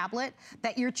your tablet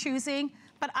that you're choosing.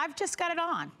 But I've just got it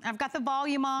on. I've got the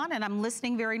volume on and I'm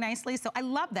listening very nicely, so I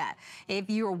love that. If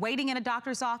you're waiting in a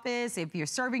doctor's office, if you're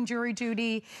serving jury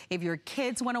duty, if your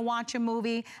kids wanna watch a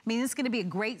movie, I mean, it's gonna be a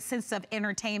great sense of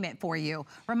entertainment for you.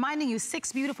 Reminding you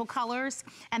 6 beautiful colors,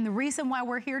 and the reason why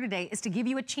we're here today is to give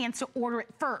you a chance to order it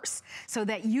first, so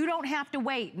that you don't have to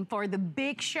wait for the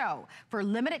big show. For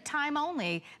limited time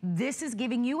only, this is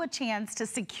giving you a chance to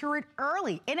secure it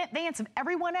early, in advance of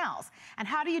everyone else. And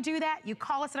how do you do that? You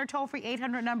call us at our toll-free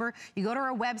 800 number, you go to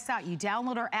our website, you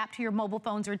download our app to your mobile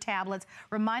phones or tablets,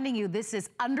 reminding you this is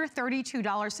under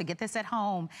 $32 to get this at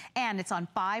home, and it's on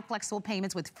 5 flexible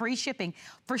payments with free shipping.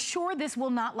 For sure, this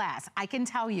will not last. I can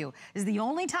tell you, this is the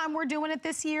only time we're doing it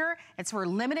this year. It's for a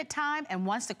limited time, and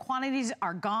once the quantities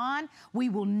are gone, we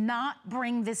will not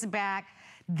bring this back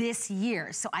this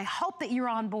year. So I hope that you're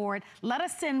on board. Let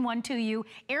us send one to you.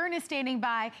 Aaron is standing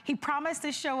by. He promised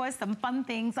to show us some fun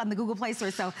things on the Google Play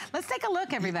Store. So let's take a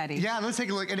look, everybody. Yeah, let's take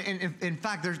a look. And in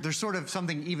fact, there's sort of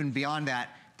something even beyond that.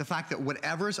 The fact that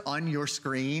whatever's on your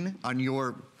screen, on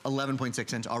your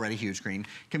 11.6-inch already huge screen,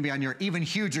 can be on your even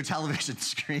huger television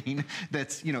screen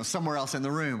that's, you know, somewhere else in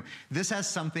the room. This has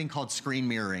something called screen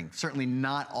mirroring. Certainly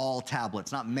not all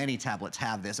tablets, not many tablets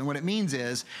have this. And what it means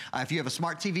is, if you have a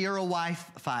smart TV or a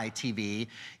Wi-Fi TV,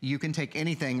 you can take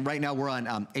anything. Right now we're on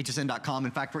hsn.com.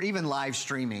 In fact, we're even live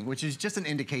streaming, which is just an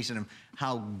indication of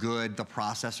how good the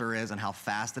processor is and how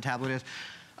fast the tablet is.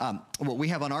 What we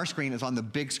have on our screen is on the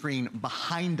big screen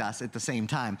behind us at the same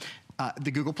time.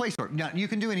 The Google Play Store. Now, you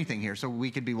can do anything here. So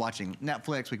we could be watching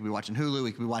Netflix, we could be watching Hulu,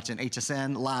 we could be watching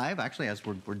HSN live, actually, as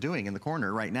we're doing in the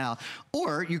corner right now.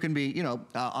 Or you can be, you know,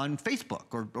 on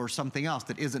Facebook or something else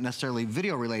that isn't necessarily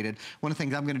video related. One of the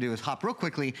things I'm gonna do is hop real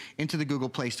quickly into the Google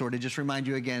Play Store to just remind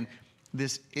you again,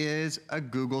 this is a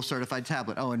Google certified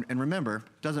tablet. Oh, and remember,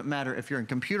 doesn't matter if you're in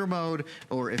computer mode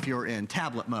or if you're in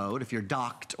tablet mode, if you're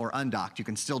docked or undocked, you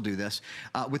can still do this.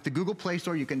 With the Google Play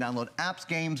Store, you can download apps,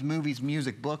 games, movies,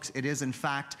 music, books. It is, in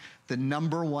fact, the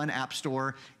 #1 app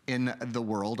store in the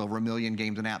world, over 1 million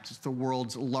games and apps. It's the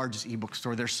world's largest ebook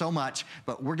store. There's so much,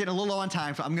 but we're getting a little low on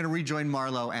time, so I'm gonna rejoin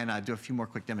Marlo and do a few more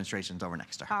quick demonstrations over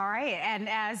next to her. All right, and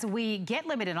as we get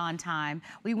limited on time,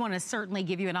 we wanna certainly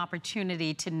give you an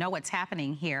opportunity to know what's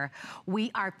happening here.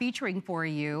 We are featuring for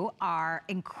you our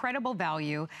incredible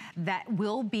value that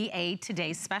will be a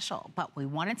today's special, but we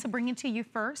wanted to bring it to you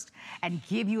first and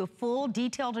give you a full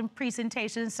detailed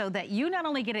presentation so that you not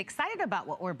only get excited about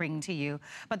what we're bringing to you,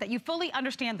 but that you fully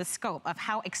understand the scope of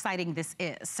how exciting this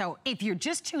is. So if you're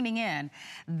just tuning in,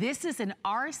 this is an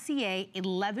RCA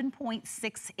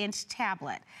 11.6-inch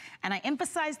tablet. And I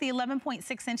emphasize the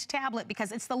 11.6-inch tablet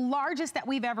because it's the largest that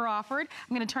we've ever offered.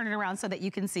 I'm gonna turn it around so that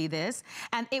you can see this.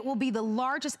 And it will be the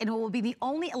largest, and it will be the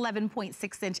only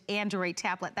 11.6-inch Android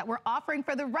tablet that we're offering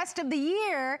for the rest of the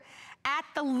year at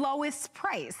the lowest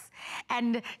price.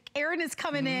 And Aaron is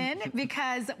coming in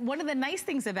because one of the nice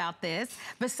things about this,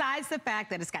 besides the fact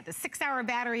that it's got the 6-hour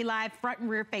battery life, front and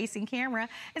rear facing camera,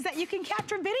 is that you can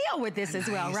capture video with this as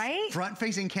well, right? Front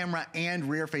facing camera and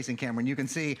rear facing camera. And you can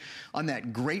see on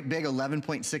that great big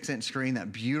 11.6-inch screen,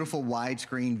 that beautiful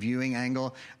widescreen viewing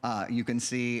angle, you can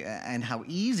see and how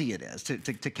easy it is to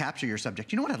capture your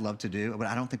subject. You know what I'd love to do, but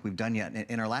I don't think we've done yet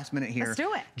in our last minute here. Let's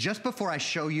do it. Just before I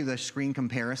show you the screen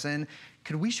comparison,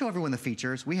 could we show everyone the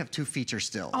features? We have 2 feature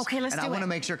stills. Okay, let's do it. And I want to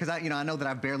make sure, because I know that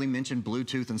I've barely mentioned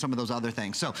Bluetooth and some of those other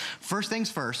things. So first things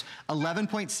first,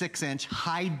 11.6-inch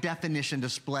high definition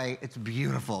display. It's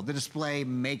beautiful. The display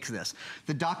makes this.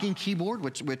 The docking keyboard,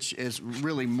 which is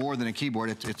really more than a keyboard.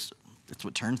 It's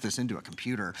what turns this into a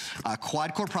computer.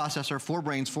 Quad-core processor, 4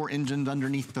 brains, 4 engines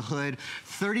underneath the hood,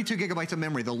 32 gigabytes of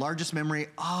memory, the largest memory.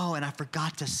 Oh, and I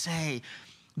forgot to say,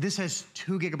 this has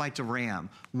 2 gigabytes of RAM.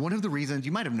 One of the reasons,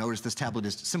 you might have noticed this tablet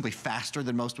is simply faster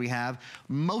than most we have.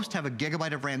 Most have a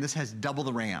gigabyte of RAM. This has double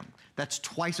the RAM. That's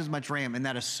twice as much RAM, and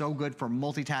that is so good for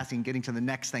multitasking, getting to the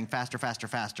next thing faster, faster,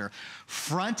 faster.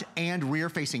 Front and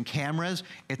rear-facing cameras.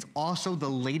 It's also the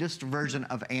latest version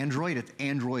of Android. It's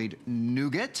Android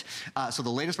Nougat. So the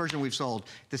latest version we've sold.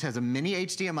 This has a mini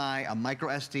HDMI, a micro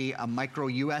SD, a micro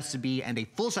USB, and a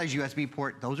full-size USB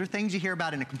port. Those are things you hear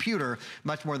about in a computer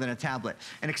much more than a tablet.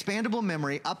 An expandable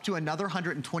memory up to another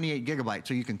 128 gigabytes,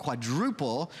 so you can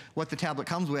quadruple what the tablet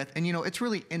comes with. And you know, it's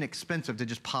really inexpensive to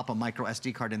just pop a micro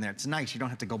SD card in there. It's nice, you don't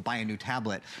have to go buy a new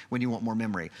tablet when you want more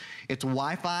memory. It's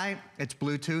Wi-Fi, it's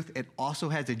Bluetooth, it also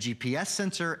has a GPS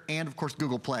sensor, and of course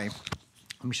Google Play.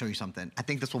 Let me show you something. I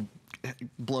think this will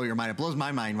blow your mind. It blows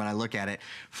my mind when I look at it.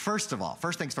 First of all,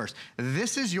 first things first,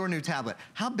 this is your new tablet.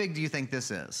 How big do you think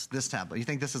this is, this tablet? You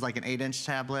think this is like an 8-inch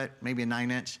tablet, maybe a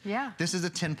 9-inch? Yeah. This is a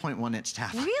 10.1-inch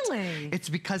tablet. Really? It's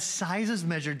because size is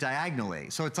measured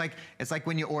diagonally. So it's like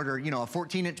when you order, you know, a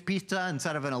 14-inch pizza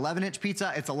instead of an 11-inch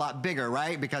pizza, it's a lot bigger,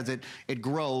 right? Because it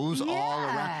grows all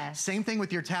around. Same thing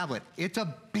with your tablet. It's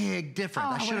a big difference.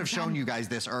 I should have shown you guys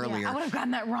this earlier. Yeah, I would have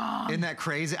gotten that wrong. Isn't that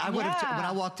crazy? I would have, when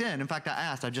I walked in fact, I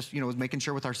asked, I just, you know, was making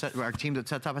sure with our team that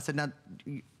sets up, I said, now,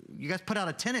 you guys put out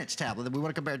a 10-inch tablet that we want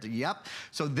to compare it to. Yep.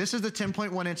 So this is the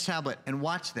 10.1-inch tablet, and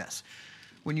watch this.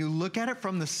 When you look at it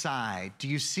from the side, do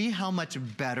you see how much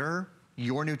better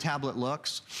your new tablet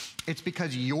looks? It's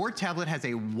because your tablet has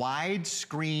a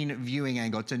widescreen viewing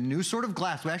angle. It's a new sort of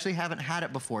glass. We actually haven't had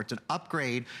it before. It's an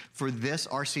upgrade for this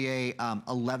RCA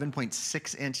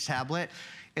 11.6-inch tablet.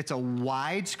 It's a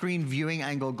widescreen viewing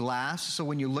angle glass, so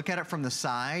when you look at it from the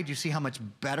side, you see how much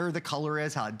better the color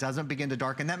is, how it doesn't begin to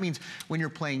darken. That means when you're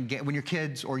playing, when your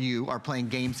kids or you are playing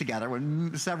games together,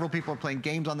 when several people are playing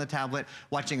games on the tablet,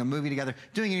 watching a movie together,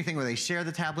 doing anything where they share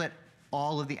the tablet,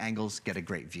 all of the angles get a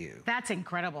great view. That's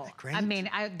incredible. Isn't that great? I mean,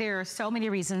 there are so many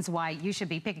reasons why you should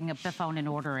be picking up the phone and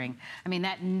ordering. I mean,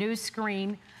 that new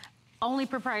screen, only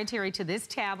proprietary to this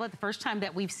tablet, the first time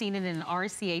that we've seen it in an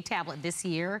RCA tablet this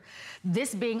year.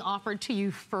 This being offered to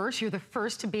you first, you're the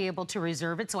first to be able to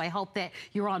reserve it, so I hope that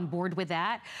you're on board with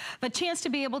that. The chance to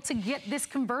be able to get this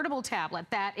convertible tablet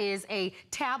that is a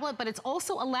tablet, but it's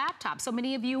also a laptop. So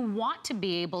many of you want to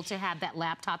be able to have that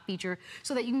laptop feature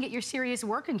so that you can get your serious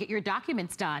work and get your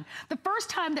documents done. The first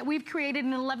time that we've created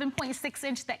an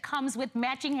 11.6-inch that comes with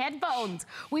matching headphones.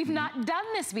 We've not done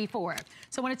this before.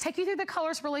 So I want to take you through the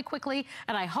colors really quickly,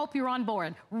 and I hope you're on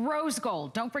board. Rose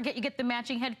gold. Don't forget you get the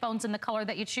matching headphones in the color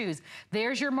that you choose.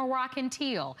 There's your Moroccan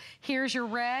teal. Here's your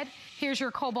red. Here's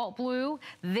your cobalt blue.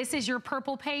 This is your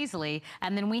purple paisley.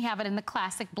 And then we have it in the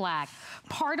classic black.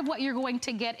 Part of what you're going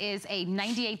to get is a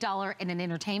 $98 in an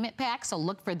entertainment pack, so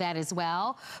look for that as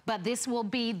well. But this will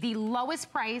be the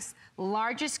lowest price,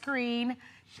 largest screen,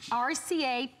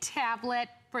 RCA tablet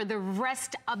for the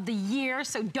rest of the year,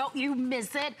 so don't you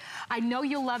miss it. I know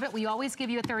you'll love it. We always give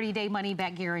you a 30-day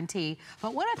money-back guarantee,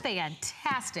 but what a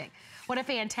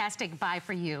fantastic buy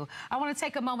for you. I want to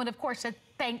take a moment, of course, to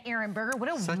thank Aaron Berger. What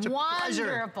a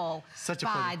wonderful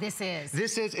buy this is.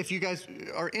 This is, if you guys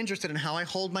are interested in how I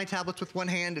hold my tablets with one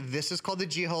hand, this is called the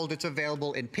G-Hold. It's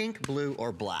available in pink, blue,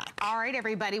 or black. All right,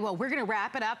 everybody. Well, we're going to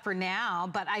wrap it up for now,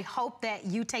 but I hope that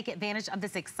you take advantage of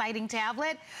this exciting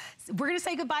tablet. We're going to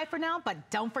say goodbye for now, but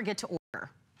don't forget to order.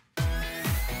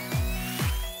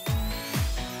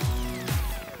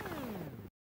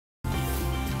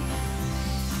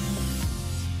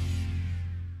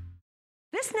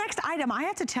 This next item, I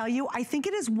have to tell you, I think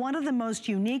it is one of the most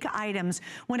unique items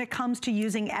when it comes to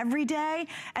using every day.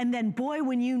 And then, boy,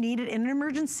 when you need it in an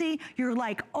emergency, you're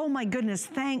like, oh my goodness,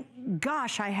 thank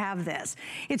gosh I have this.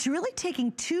 It's really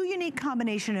taking two unique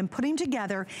combinations and putting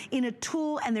together in a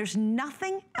tool, and there's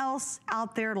nothing else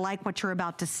out there like what you're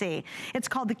about to see. It's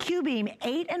called the Q-Beam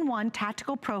 8-in-1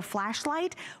 Tactical Pro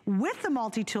Flashlight with the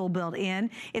multi-tool built in.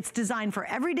 It's designed for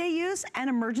everyday use and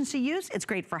emergency use. It's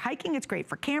great for hiking. It's great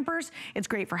for campers. It's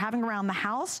great for having around the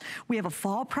house. We have a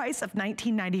fall price of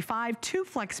 $19.95, 2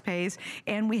 flex pays,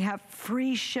 and we have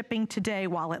free shipping today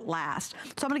while it lasts.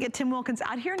 So I'm gonna get Tim Wilkins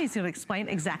out here, and he's gonna explain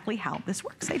exactly how this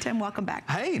works. Hey, Tim, welcome back.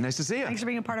 Hey, nice to see you. Thanks for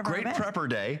being a part of our event. Great Prepper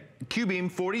Day. Q-Beam,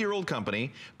 40-year-old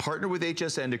company, partnered with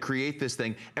HSN to create this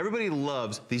thing. Everybody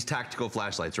loves these tactical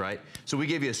flashlights, right? So we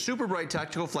gave you a super bright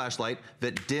tactical flashlight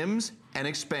that dims and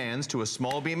expands to a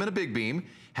small beam and a big beam,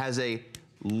 has a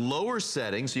lower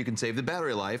setting so you can save the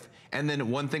battery life, and then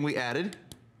one thing we added,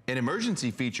 an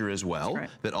emergency feature as well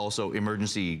that also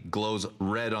emergency glows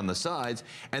red on the sides.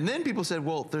 And then people said,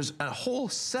 well, there's a whole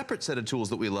separate set of tools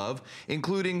that we love,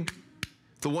 including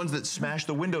the ones that smash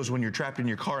the windows when you're trapped in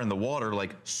your car in the water,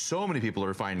 like so many people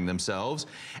are finding themselves,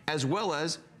 as well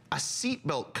as a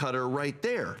seatbelt cutter right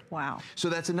there. Wow. So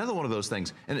that's another one of those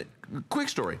things. And quick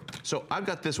story. So I've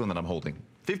got this one that I'm holding.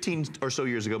 15 or so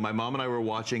years ago, my mom and I were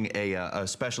watching a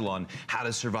special on how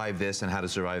to survive this and how to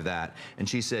survive that. And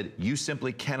she said, you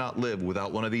simply cannot live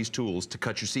without one of these tools to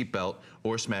cut your seatbelt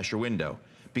or smash your window.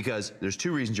 Because there's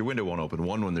two reasons your window won't open.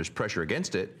 One, when there's pressure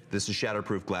against it. This is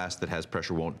shatterproof glass that has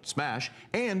pressure, won't smash.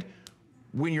 And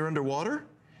when you're underwater,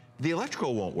 the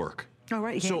electrical won't work. Oh,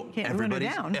 right, you can't run it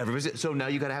down. So now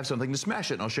you got to have something to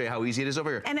smash it, and I'll show you how easy it is over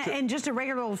here. And just a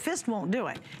regular old fist won't do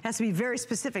it. It has to be very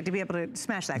specific to be able to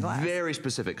smash that glass. Very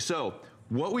specific. So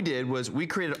what we did was we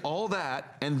created all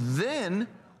that, and then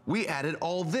we added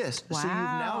all this. Wow. So you've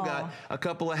now got a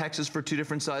couple of hexes for 2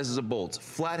 different sizes of bolts,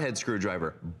 flathead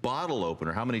screwdriver, bottle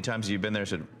opener. How many times have you been there and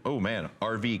said, oh man,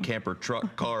 RV, camper,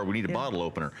 truck, car, we need a bottle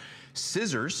opener.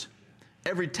 Scissors.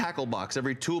 Every tackle box,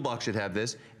 every toolbox should have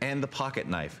this, and the pocket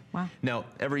knife. Wow. Now,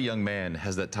 every young man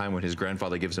has that time when his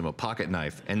grandfather gives him a pocket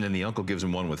knife, and then the uncle gives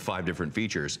him one with 5 different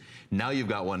features. Now you've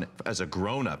got one as a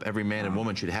grown-up. Every man and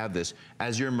woman should have this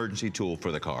as your emergency tool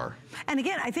for the car. And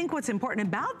again, I think what's important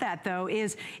about that, though,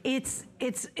 is it's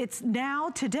now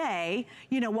today,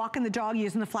 you know, walking the dog,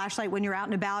 using the flashlight when you're out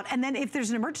and about, and then if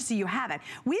there's an emergency, you have it.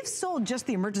 We've sold just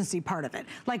the emergency part of it.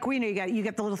 Like, we know you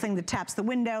get the little thing that taps the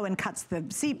window and cuts the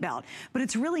seatbelt. But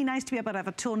it's really nice to be able to have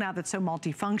a tool now that's so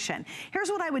multifunction. Here's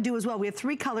what I would do as well. We have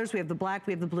 3 colors. We have the black,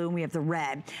 we have the blue, and we have the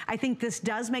red. I think this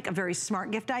does make a very smart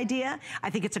gift idea. I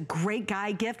think it's a great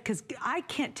guy gift because I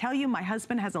can't tell you, my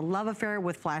husband has a love affair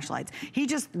with flashlights. He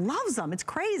just loves them. It's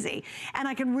crazy. And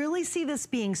I can really see this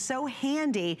being so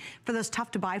handy for those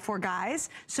tough to buy for guys.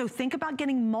 So think about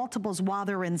getting multiples while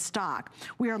they're in stock.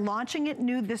 We are launching it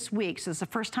new this week. So it's the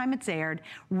first time it's aired.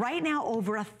 Right now,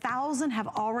 over 1,000 have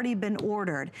already been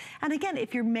ordered. And again,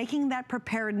 if you're making that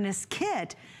preparedness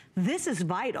kit, this is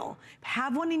vital.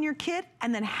 Have one in your kit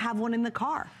and then have one in the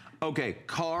car. Okay,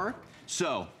 car.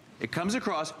 So it comes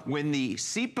across when the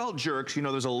seatbelt jerks, you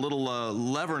know, there's a little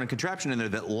lever and a contraption in there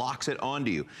that locks it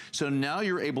onto you. So now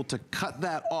you're able to cut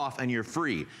that off and you're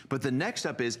free. But the next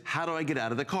step is, how do I get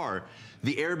out of the car?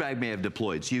 The airbag may have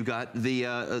deployed, so you've got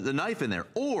the knife in there.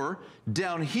 Or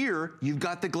down here, you've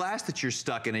got the glass that you're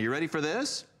stuck in. Are you ready for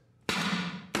this?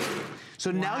 So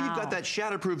now you've got that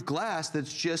shatterproof glass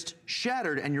that's just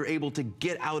shattered and you're able to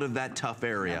get out of that tough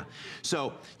area.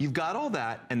 So you've got all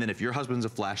that, and then if your husband's a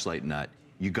flashlight nut,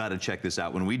 you gotta check this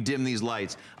out. When we dim these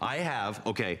lights, I have,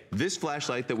 okay, this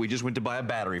flashlight that we just went to buy a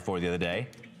battery for the other day.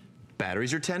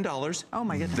 Batteries are $10. Oh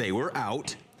my goodness. They were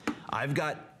out. I've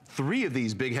got 3 of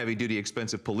these big, heavy duty,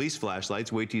 expensive police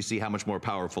flashlights. Wait till you see how much more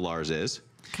powerful ours is.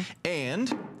 Okay.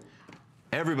 And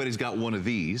everybody's got one of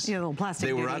these. Yeah, little plastic.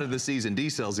 They were out of the C's and D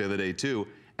cells the other day too.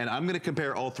 And I'm gonna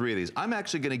compare all 3 of these. I'm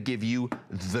actually gonna give you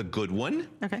the good one.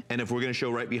 Okay. And if we're gonna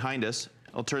show right behind us,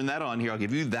 I'll turn that on here. I'll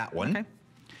give you that one. Okay.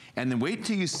 And then wait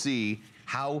till you see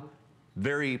how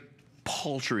very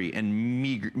paltry and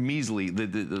measly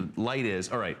the light is.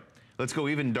 All right, let's go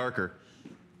even darker.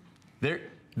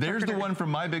 There's the one from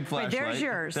my big flashlight. Wait, there's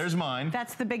yours. There's mine.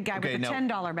 That's the big guy with the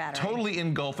 $10 battery. Totally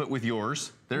engulf it with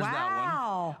yours. There's that one.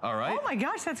 Wow. All right. Oh my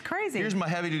gosh, that's crazy. Here's my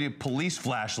heavy duty police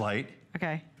flashlight.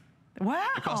 Okay. Wow.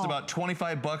 It cost about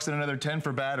 25 bucks and another 10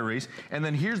 for batteries. And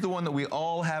then here's the one that we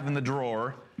all have in the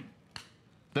drawer.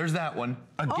 There's that one.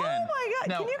 Again. Oh my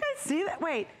God, can you guys see that?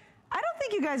 Wait, I don't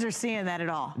think you guys are seeing that at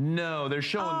all. No, they're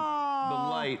showing the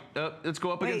light. Let's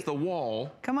go up against the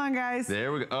wall. Come on, guys.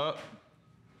 There we go.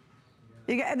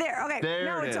 You got there. Okay. There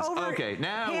no, it it's is. over. Okay,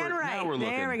 now we're looking.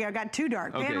 There we go. Got too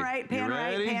dark. Okay. Pan right, pan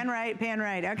right, pan right, pan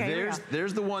right. Okay.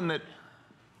 There's the one that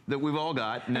we've all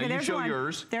got. Now you show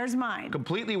yours. There's mine.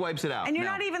 Completely wipes it out. And you're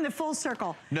not even the full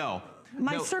circle. No.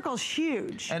 My circle's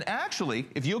huge. And actually,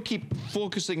 if you'll keep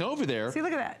focusing over there, see,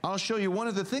 look at that. I'll show you one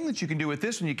of the things that you can do with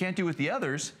this one you can't do with the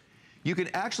others. You can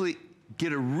actually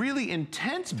get a really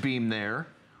intense beam there,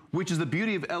 which is the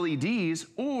beauty of LEDs,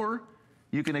 or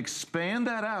you can expand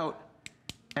that out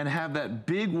and have that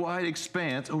big wide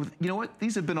expanse. Oh, you know what?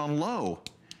 These have been on low.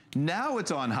 Now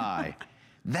it's on high.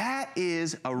 That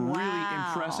is a really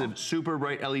impressive, super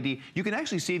bright LED. You can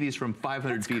actually see these from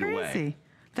 500 feet away.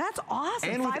 That's awesome,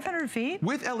 and 500 feet?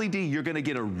 With LED, you're gonna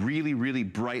get a really, really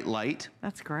bright light.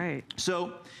 That's great.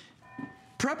 So,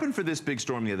 prepping for this big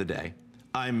storm the other day,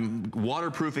 I'm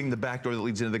waterproofing the back door that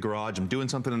leads into the garage. I'm doing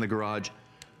something in the garage,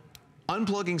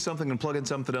 unplugging something and plugging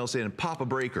something else in, and pop a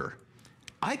breaker.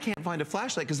 I can't find a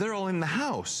flashlight because they're all in the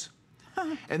house.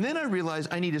 And then I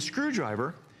realized I need a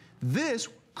screwdriver. This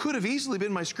could have easily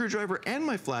been my screwdriver and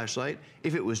my flashlight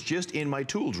if it was just in my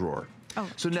tool drawer. Oh,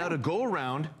 so now to go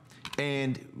around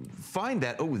and find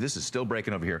that, oh, this is still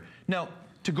breaking over here. Now,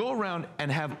 to go around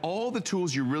and have all the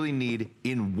tools you really need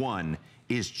in one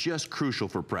is just crucial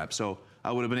for prep. So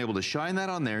I would have been able to shine that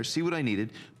on there, see what I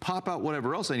needed, pop out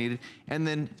whatever else I needed, and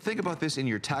then think about this in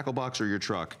your tackle box or your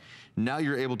truck. Now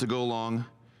you're able to go along,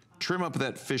 trim up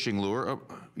that fishing lure. Oh,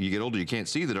 you get older, you can't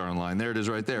see the darn line. There it is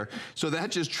right there. So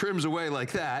that just trims away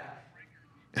like that.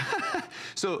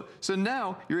 So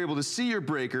now you're able to see your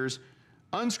breakers,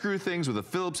 unscrew things with a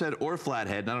Phillips head or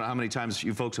flathead. I don't know how many times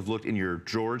you folks have looked in your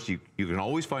drawers. You can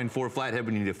always find 4 flathead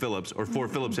when you need a Phillips, or 4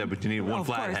 Phillips head but you need one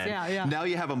flathead. Yeah. Now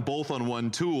you have them both on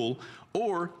one tool.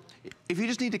 Or if you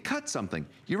just need to cut something,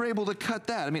 you're able to cut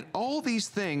that. I mean, all these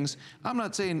things, I'm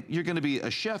not saying you're gonna be a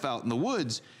chef out in the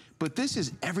woods, but this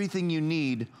is everything you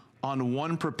need on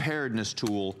one preparedness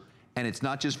tool. And it's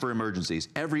not just for emergencies.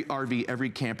 Every RV, every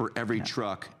camper, every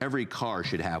truck, every car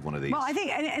should have one of these. Well, I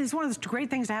think, and it's one of the great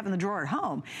things to have in the drawer at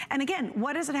home. And again,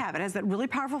 what does it have? It has that really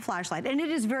powerful flashlight, and it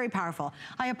is very powerful.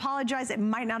 I apologize, it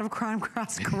might not have come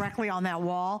across correctly on that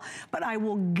wall, but I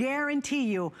will guarantee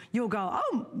you, you'll go,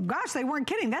 oh gosh, they weren't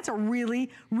kidding. That's a really,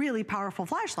 really powerful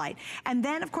flashlight. And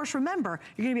then, of course, remember,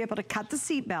 you're gonna be able to cut the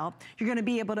seatbelt. You're gonna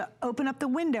be able to open up the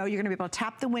window. You're gonna be able to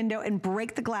tap the window and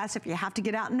break the glass if you have to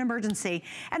get out in an emergency.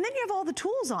 And then you have all the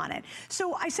tools on it.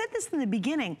 So I said this in the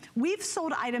beginning, we've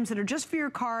sold items that are just for your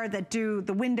car that do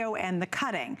the window and the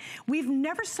cutting. We've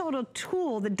never sold a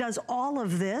tool that does all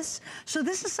of this. So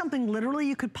this is something literally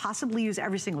you could possibly use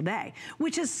every single day,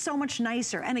 which is so much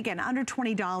nicer. And again, under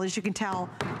 $20, you can tell,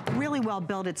 really well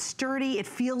built. It's sturdy, it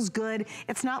feels good.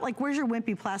 It's not like, where's your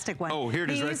wimpy plastic one? Oh, here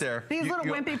it is right there. These little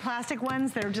wimpy plastic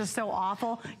ones, they're just so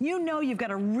awful. You know you've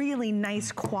got a really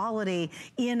nice quality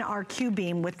in our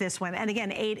Q-beam with this one. And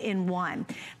again, 8-in-1.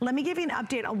 Let me give you an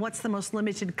update on what's the most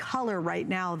limited color right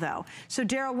now, though. So,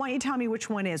 Daryl, why don't you tell me which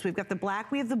one is? We've got the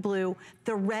black, we have the blue.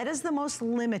 The red is the most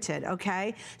limited,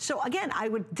 okay? So, again, I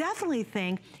would definitely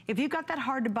think if you've got that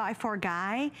hard to buy for a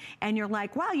guy and you're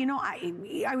like, wow, you know,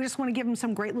 I just want to give him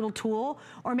some great little tool,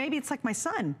 or maybe it's like my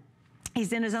son.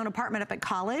 He's in his own apartment up at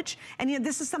college, and you know,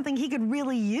 this is something he could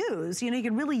really use. You know, he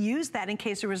could really use that in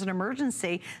case there was an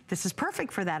emergency. This is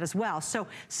perfect for that as well. So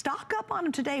stock up on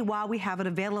them today while we have it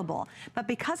available. But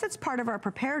because it's part of our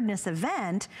preparedness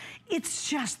event, it's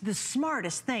just the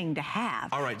smartest thing to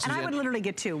have. All right, Suzanne, and I would literally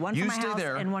get 2, one for my house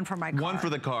and one for my car. One for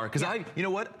the car, because you know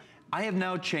what? I have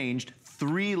now changed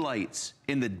 3 lights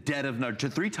in the dead of night,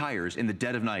 3 tires in the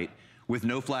dead of night, with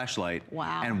no flashlight.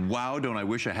 Wow. And wow, don't I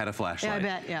wish I had a flashlight.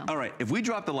 Yeah, I bet, yeah. All right, if we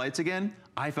drop the lights again,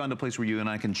 I found a place where you and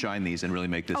I can shine these and really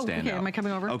make this stand out. Am I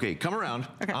coming over? Okay, come around.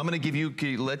 Okay. I'm gonna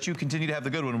let you continue to have the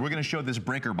good one. We're gonna show this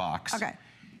breaker box. Okay.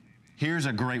 Here's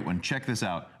a great one, check this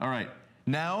out. All right,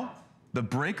 now the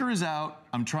breaker is out.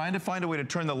 I'm trying to find a way to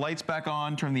turn the lights back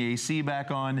on, turn the AC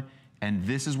back on, and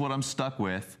this is what I'm stuck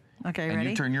with. Okay, and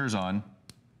ready? You turn yours on.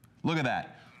 Look at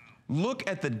that. Look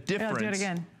at the difference. Yeah, I'll do it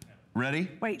again. Ready?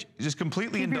 Wait. Just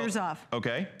completely Keep yours off.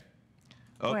 Okay.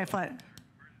 Oh. Wait, flat.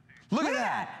 Look at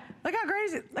that. Look how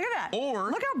crazy. Look at that. Or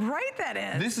look how bright that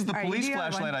is. This is the police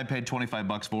flashlight I paid 25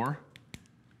 bucks for.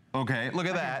 Okay, look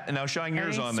at that. And now shine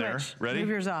yours on there. Ready? Move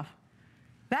yours off.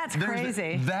 That's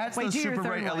crazy. That's the super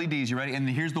bright LEDs. You ready? And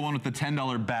here's the one with the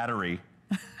 $10 battery.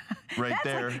 Right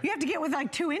there. Like, you have to get with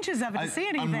like 2 inches of it to see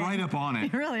anything. I'm right up on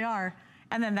it. You really are.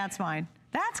 And then that's mine.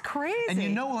 That's crazy. And you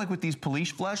know, like with these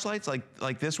police flashlights,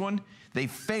 like this one, they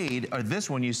fade, or this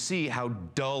one, you see how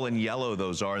dull and yellow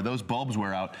those are. Those bulbs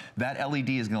wear out. That LED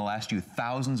is gonna last you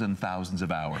thousands and thousands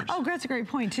of hours. Oh, that's a great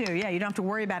point too. Yeah, you don't have to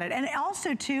worry about it. And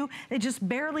also too, it just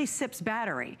barely sips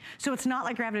battery. So it's not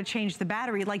like you're having to change the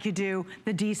battery like you do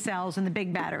the D cells and the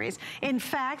big batteries. In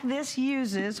fact, this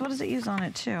uses, what does it use on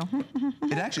it too?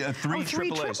 It actually, a 3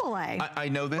 AAAs. AAA. I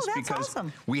know this because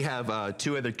awesome. We have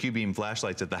 2 other Q-beam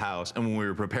flashlights at the house, and when we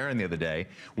were preparing the other day,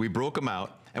 we broke them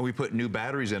out and we put new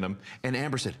batteries in them, and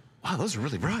Amber said, wow, those are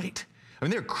really bright. I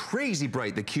mean, they're crazy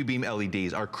bright. The Q-beam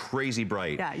LEDs are crazy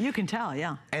bright. Yeah, you can tell,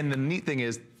 yeah. And the neat thing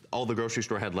is, all the grocery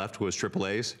store had left was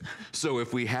AAAs. So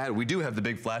if we do have the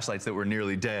big flashlights that were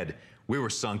nearly dead, we were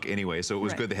sunk anyway, so it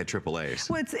was good they had AAAs.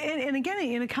 Well, and again,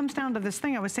 it comes down to this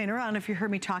thing I was saying earlier. I don't know if you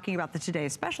heard me talking about the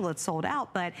Today's Special that's sold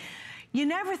out, but you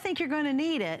never think you're going to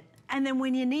need it And then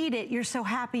when you need it, you're so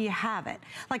happy you have it.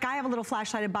 Like I have a little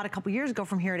flashlight I bought a couple years ago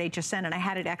from here at HSN, and I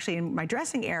had it actually in my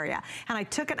dressing area. And I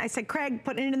took it and I said, Craig,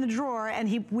 put it in the drawer.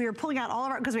 And we were pulling out all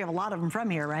of our, because we have a lot of them from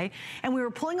here, right? And we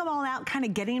were pulling them all out, kind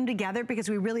of getting them together because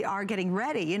we really are getting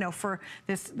ready, you know, for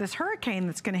this hurricane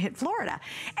that's going to hit Florida.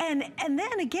 And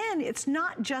then again, it's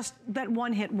not just that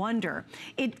one-hit wonder.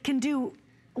 It can do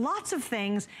lots of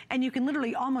things, and you can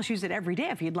literally almost use it every day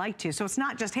if you'd like to. So it's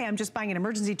not just, hey, I'm just buying an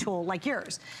emergency tool like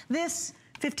yours. This,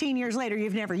 15 years later,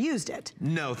 you've never used it.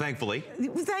 No, thankfully.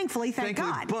 Thankfully, thank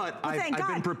God. But I've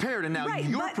been prepared, and now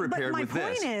you're prepared with this. But my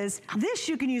point is, this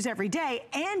you can use every day,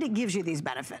 and it gives you these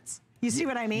benefits. You see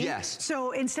what I mean? Yes. So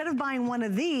instead of buying one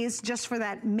of these just for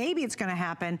that, maybe it's gonna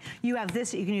happen, you have this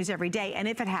that you can use every day, and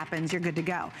if it happens, you're good to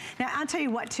go. Now, I'll tell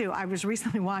you what too, I was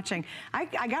recently watching, I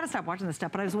gotta stop watching this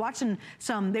stuff, but I was watching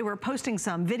they were posting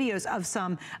some videos of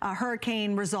some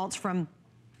hurricane results from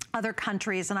other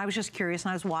countries, and I was just curious,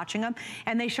 and I was watching them,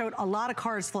 and they showed a lot of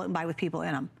cars floating by with people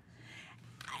in them.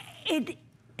 It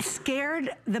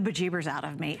scared the bejeebers out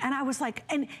of me, and I was like,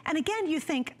 and again, you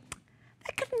think,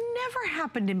 that could never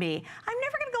happen to me. I'm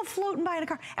never gonna go floating by in a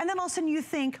car. And then all of a sudden you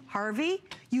think, Harvey,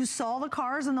 you saw the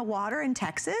cars in the water in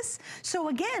Texas. So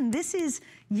again, this is,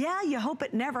 yeah, you hope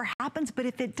it never happens, but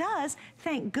if it does,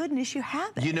 thank goodness you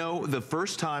have it. You know, the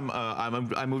first time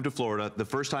I moved to Florida, the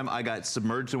first time I got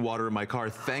submerged in water in my car,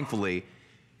 thankfully,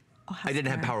 I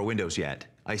didn't have power windows yet.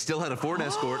 I still had a Ford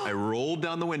Escort. I rolled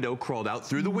down the window, crawled out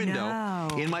through the window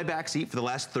in my back seat for the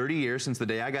last 30 years. Since the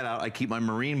day I got out, I keep my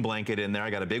marine blanket in there.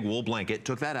 I got a big wool blanket,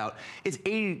 took that out. It's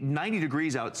 90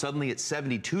 degrees out. Suddenly it's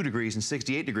 72 degrees and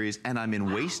 68 degrees, and I'm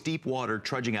in waist deep water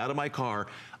trudging out of my car.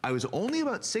 I was only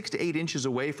about 6 to 8 inches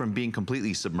away from being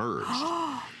completely submerged.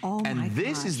 And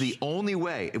this is the only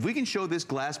way. If we can show this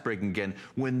glass breaking again,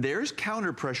 when there's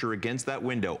counter pressure against that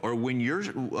window, or when your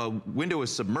window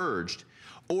is submerged,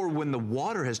 or when the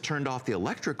water has turned off the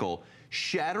electrical,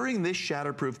 shattering this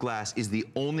shatterproof glass is the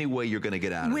only way you're gonna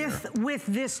get out of there. With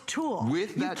this tool.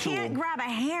 With that tool. You can't grab a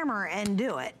hammer and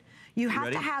do it. You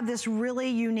have to have this really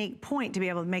unique point to be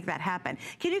able to make that happen.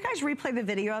 Can you guys replay the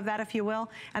video of that, if you will?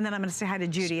 And then I'm gonna say hi to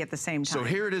Judy at the same time. So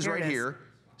here it is right here,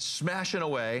 smashing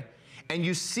away. And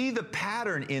you see the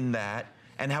pattern in that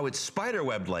and how it's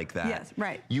spiderwebbed like that. Yes,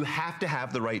 right. You have to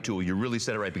have the right tool. You really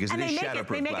said it right, because it is shatterproof glass.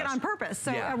 They make it on purpose,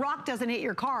 so a rock doesn't hit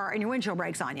your car and your windshield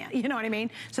breaks on you. You know what I mean?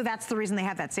 So that's the reason they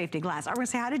have that safety glass. I'm gonna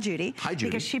say hi to Judy. Hi,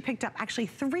 Judy. Because she picked up actually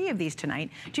 3 of these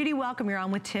tonight. Judy, welcome. You're on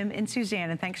with Tim and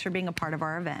Suzanne, and thanks for being a part of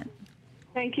our event.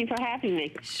 Thank you for having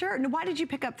me. Sure. Now, why did you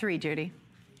pick up 3, Judy?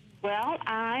 Well,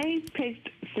 I picked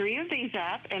 3 of these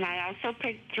up, and I also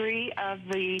picked 3 of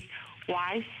the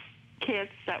Weiss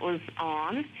kits that was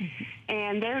on,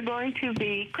 and they're going to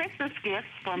be Christmas gifts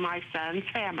for my son's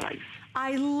family.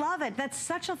 I love it. That's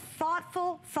such a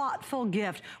thoughtful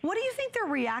gift. What do you think their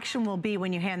reaction will be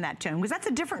when you hand that to them? Because that's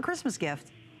a different Christmas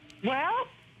gift. Well,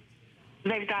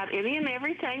 they've got any and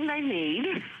everything they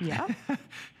need. Yeah.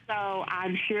 So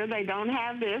I'm sure they don't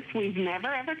have this. We've never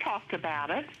ever talked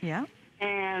about it. Yeah.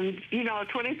 And, you know, a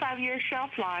 25-year shelf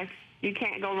life, you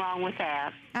can't go wrong with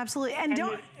that. Absolutely. And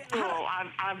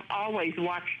I've always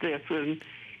watched this, and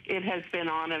it has been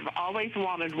on. I've always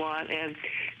wanted one, and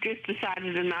just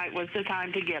decided tonight was the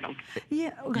time to get them.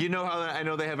 Yeah. You know how I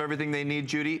know they have everything they need,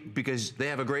 Judy? Because they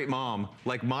have a great mom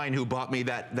like mine who bought me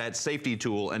that safety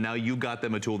tool, and now you got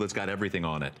them a tool that's got everything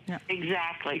on it. Yeah.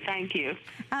 Exactly. Thank you.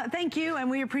 Thank you, and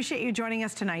we appreciate you joining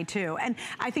us tonight, too. And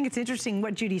I think it's interesting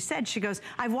what Judy said. She goes,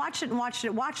 I've watched it and watched it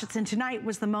and watched it, and tonight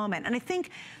was the moment. And I think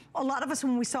a lot of us,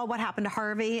 when we saw what happened to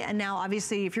Harvey, and now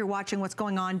obviously if you're watching what's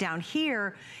going on down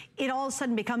here, it all of a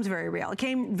sudden becomes very real. It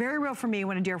came very real for me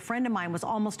when a dear friend of mine was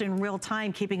almost in real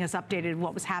time keeping us updated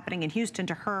what was happening in Houston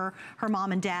to her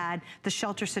mom and dad, the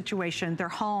shelter situation, their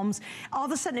homes. All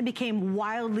of a sudden it became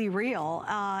wildly real.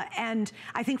 And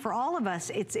I think for all of us,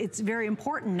 it's very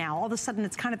important now. All of a sudden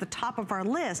it's kind of the top of our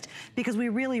list because we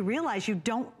really realize you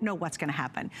don't know what's gonna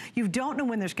happen. You don't know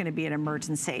when there's gonna be an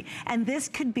emergency. And this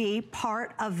could be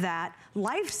part of that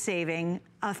life-saving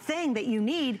thing that you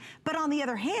need, but on the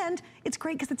other hand, it's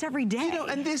great because it's every day. You know,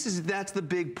 and that's the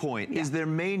big point, is there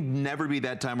may never be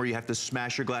that time where you have to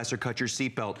smash your glass or cut your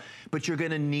seatbelt, but you're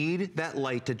gonna need that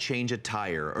light to change a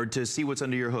tire or to see what's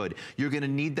under your hood. You're gonna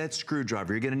need that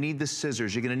screwdriver, you're gonna need the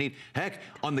scissors, you're gonna need, heck,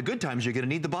 on the good times, you're gonna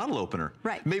need the bottle opener.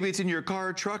 Right. Maybe it's in your car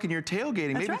or truck and you're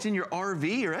tailgating, maybe it's in your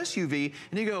RV or SUV,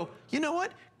 and you go, you know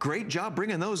what? Great job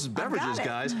bringing those beverages,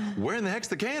 guys. Where in the heck's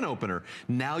the can opener?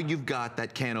 Now you've got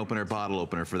that can opener, bottle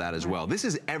opener for that as well. This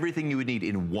is everything you would need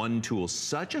in one tool.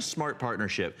 Such a smart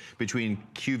partnership between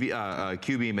Q-Beam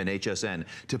and HSN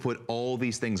to put all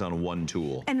these things on one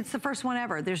tool. And it's the first one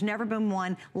ever. There's never been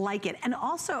one like it. And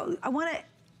also, I want to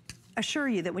assure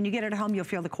you that when you get it at home, you'll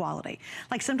feel the quality.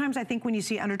 Like sometimes I think when you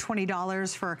see under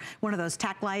 $20 for one of those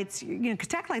tack lights, you know, because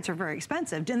tack lights are very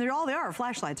expensive, and they're all they are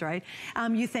flashlights, right?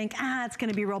 You think, it's going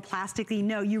to be real plasticky.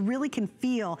 No, you really can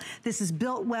feel this is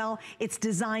built well. It's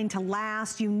designed to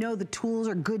last. You know the tools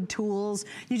are good tools.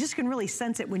 You just can really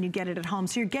sense it when you get it at home.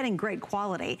 So you're getting great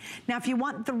quality. Now, if you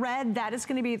want the red, that is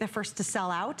going to be the first to sell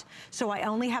out. So I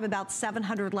only have about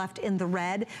 700 left in the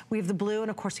red. We have the blue, and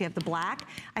of course we have the black.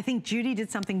 I think Judy did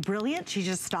something brilliant. She's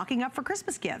just stocking up for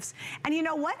Christmas gifts. And you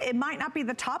know what? It might not be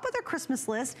the top of their Christmas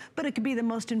list, but it could be the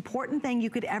most important thing you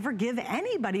could ever give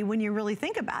anybody when you really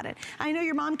think about it. I know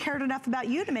your mom cared enough about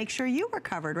you to make sure you were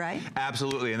covered, right?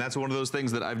 Absolutely, and that's one of those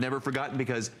things that I've never forgotten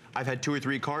because I've had 2 or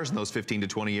 3 cars in those 15 to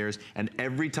 20 years, and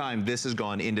every time this has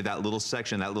gone into that little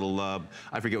section, that little,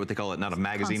 I forget what they call it, not a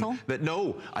magazine. Console? But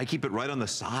no, I keep it right on the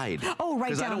side. Oh,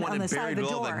 right down I don't want on the it side buried of the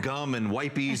with all door. the gum and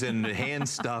wipies and hand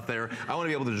stuff there. I want to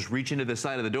be able to just reach into the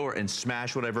side of the door and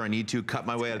smash whatever I need to, cut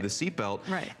my way out of the seatbelt.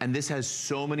 Right. And this has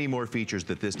so many more features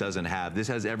that this doesn't have. This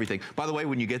has everything. By the way,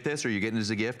 when you get this or you get it as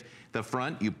a gift, the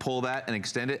front, you pull that and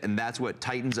extend it, and that's what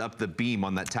tightens up the beam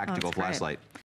on that tactical flashlight.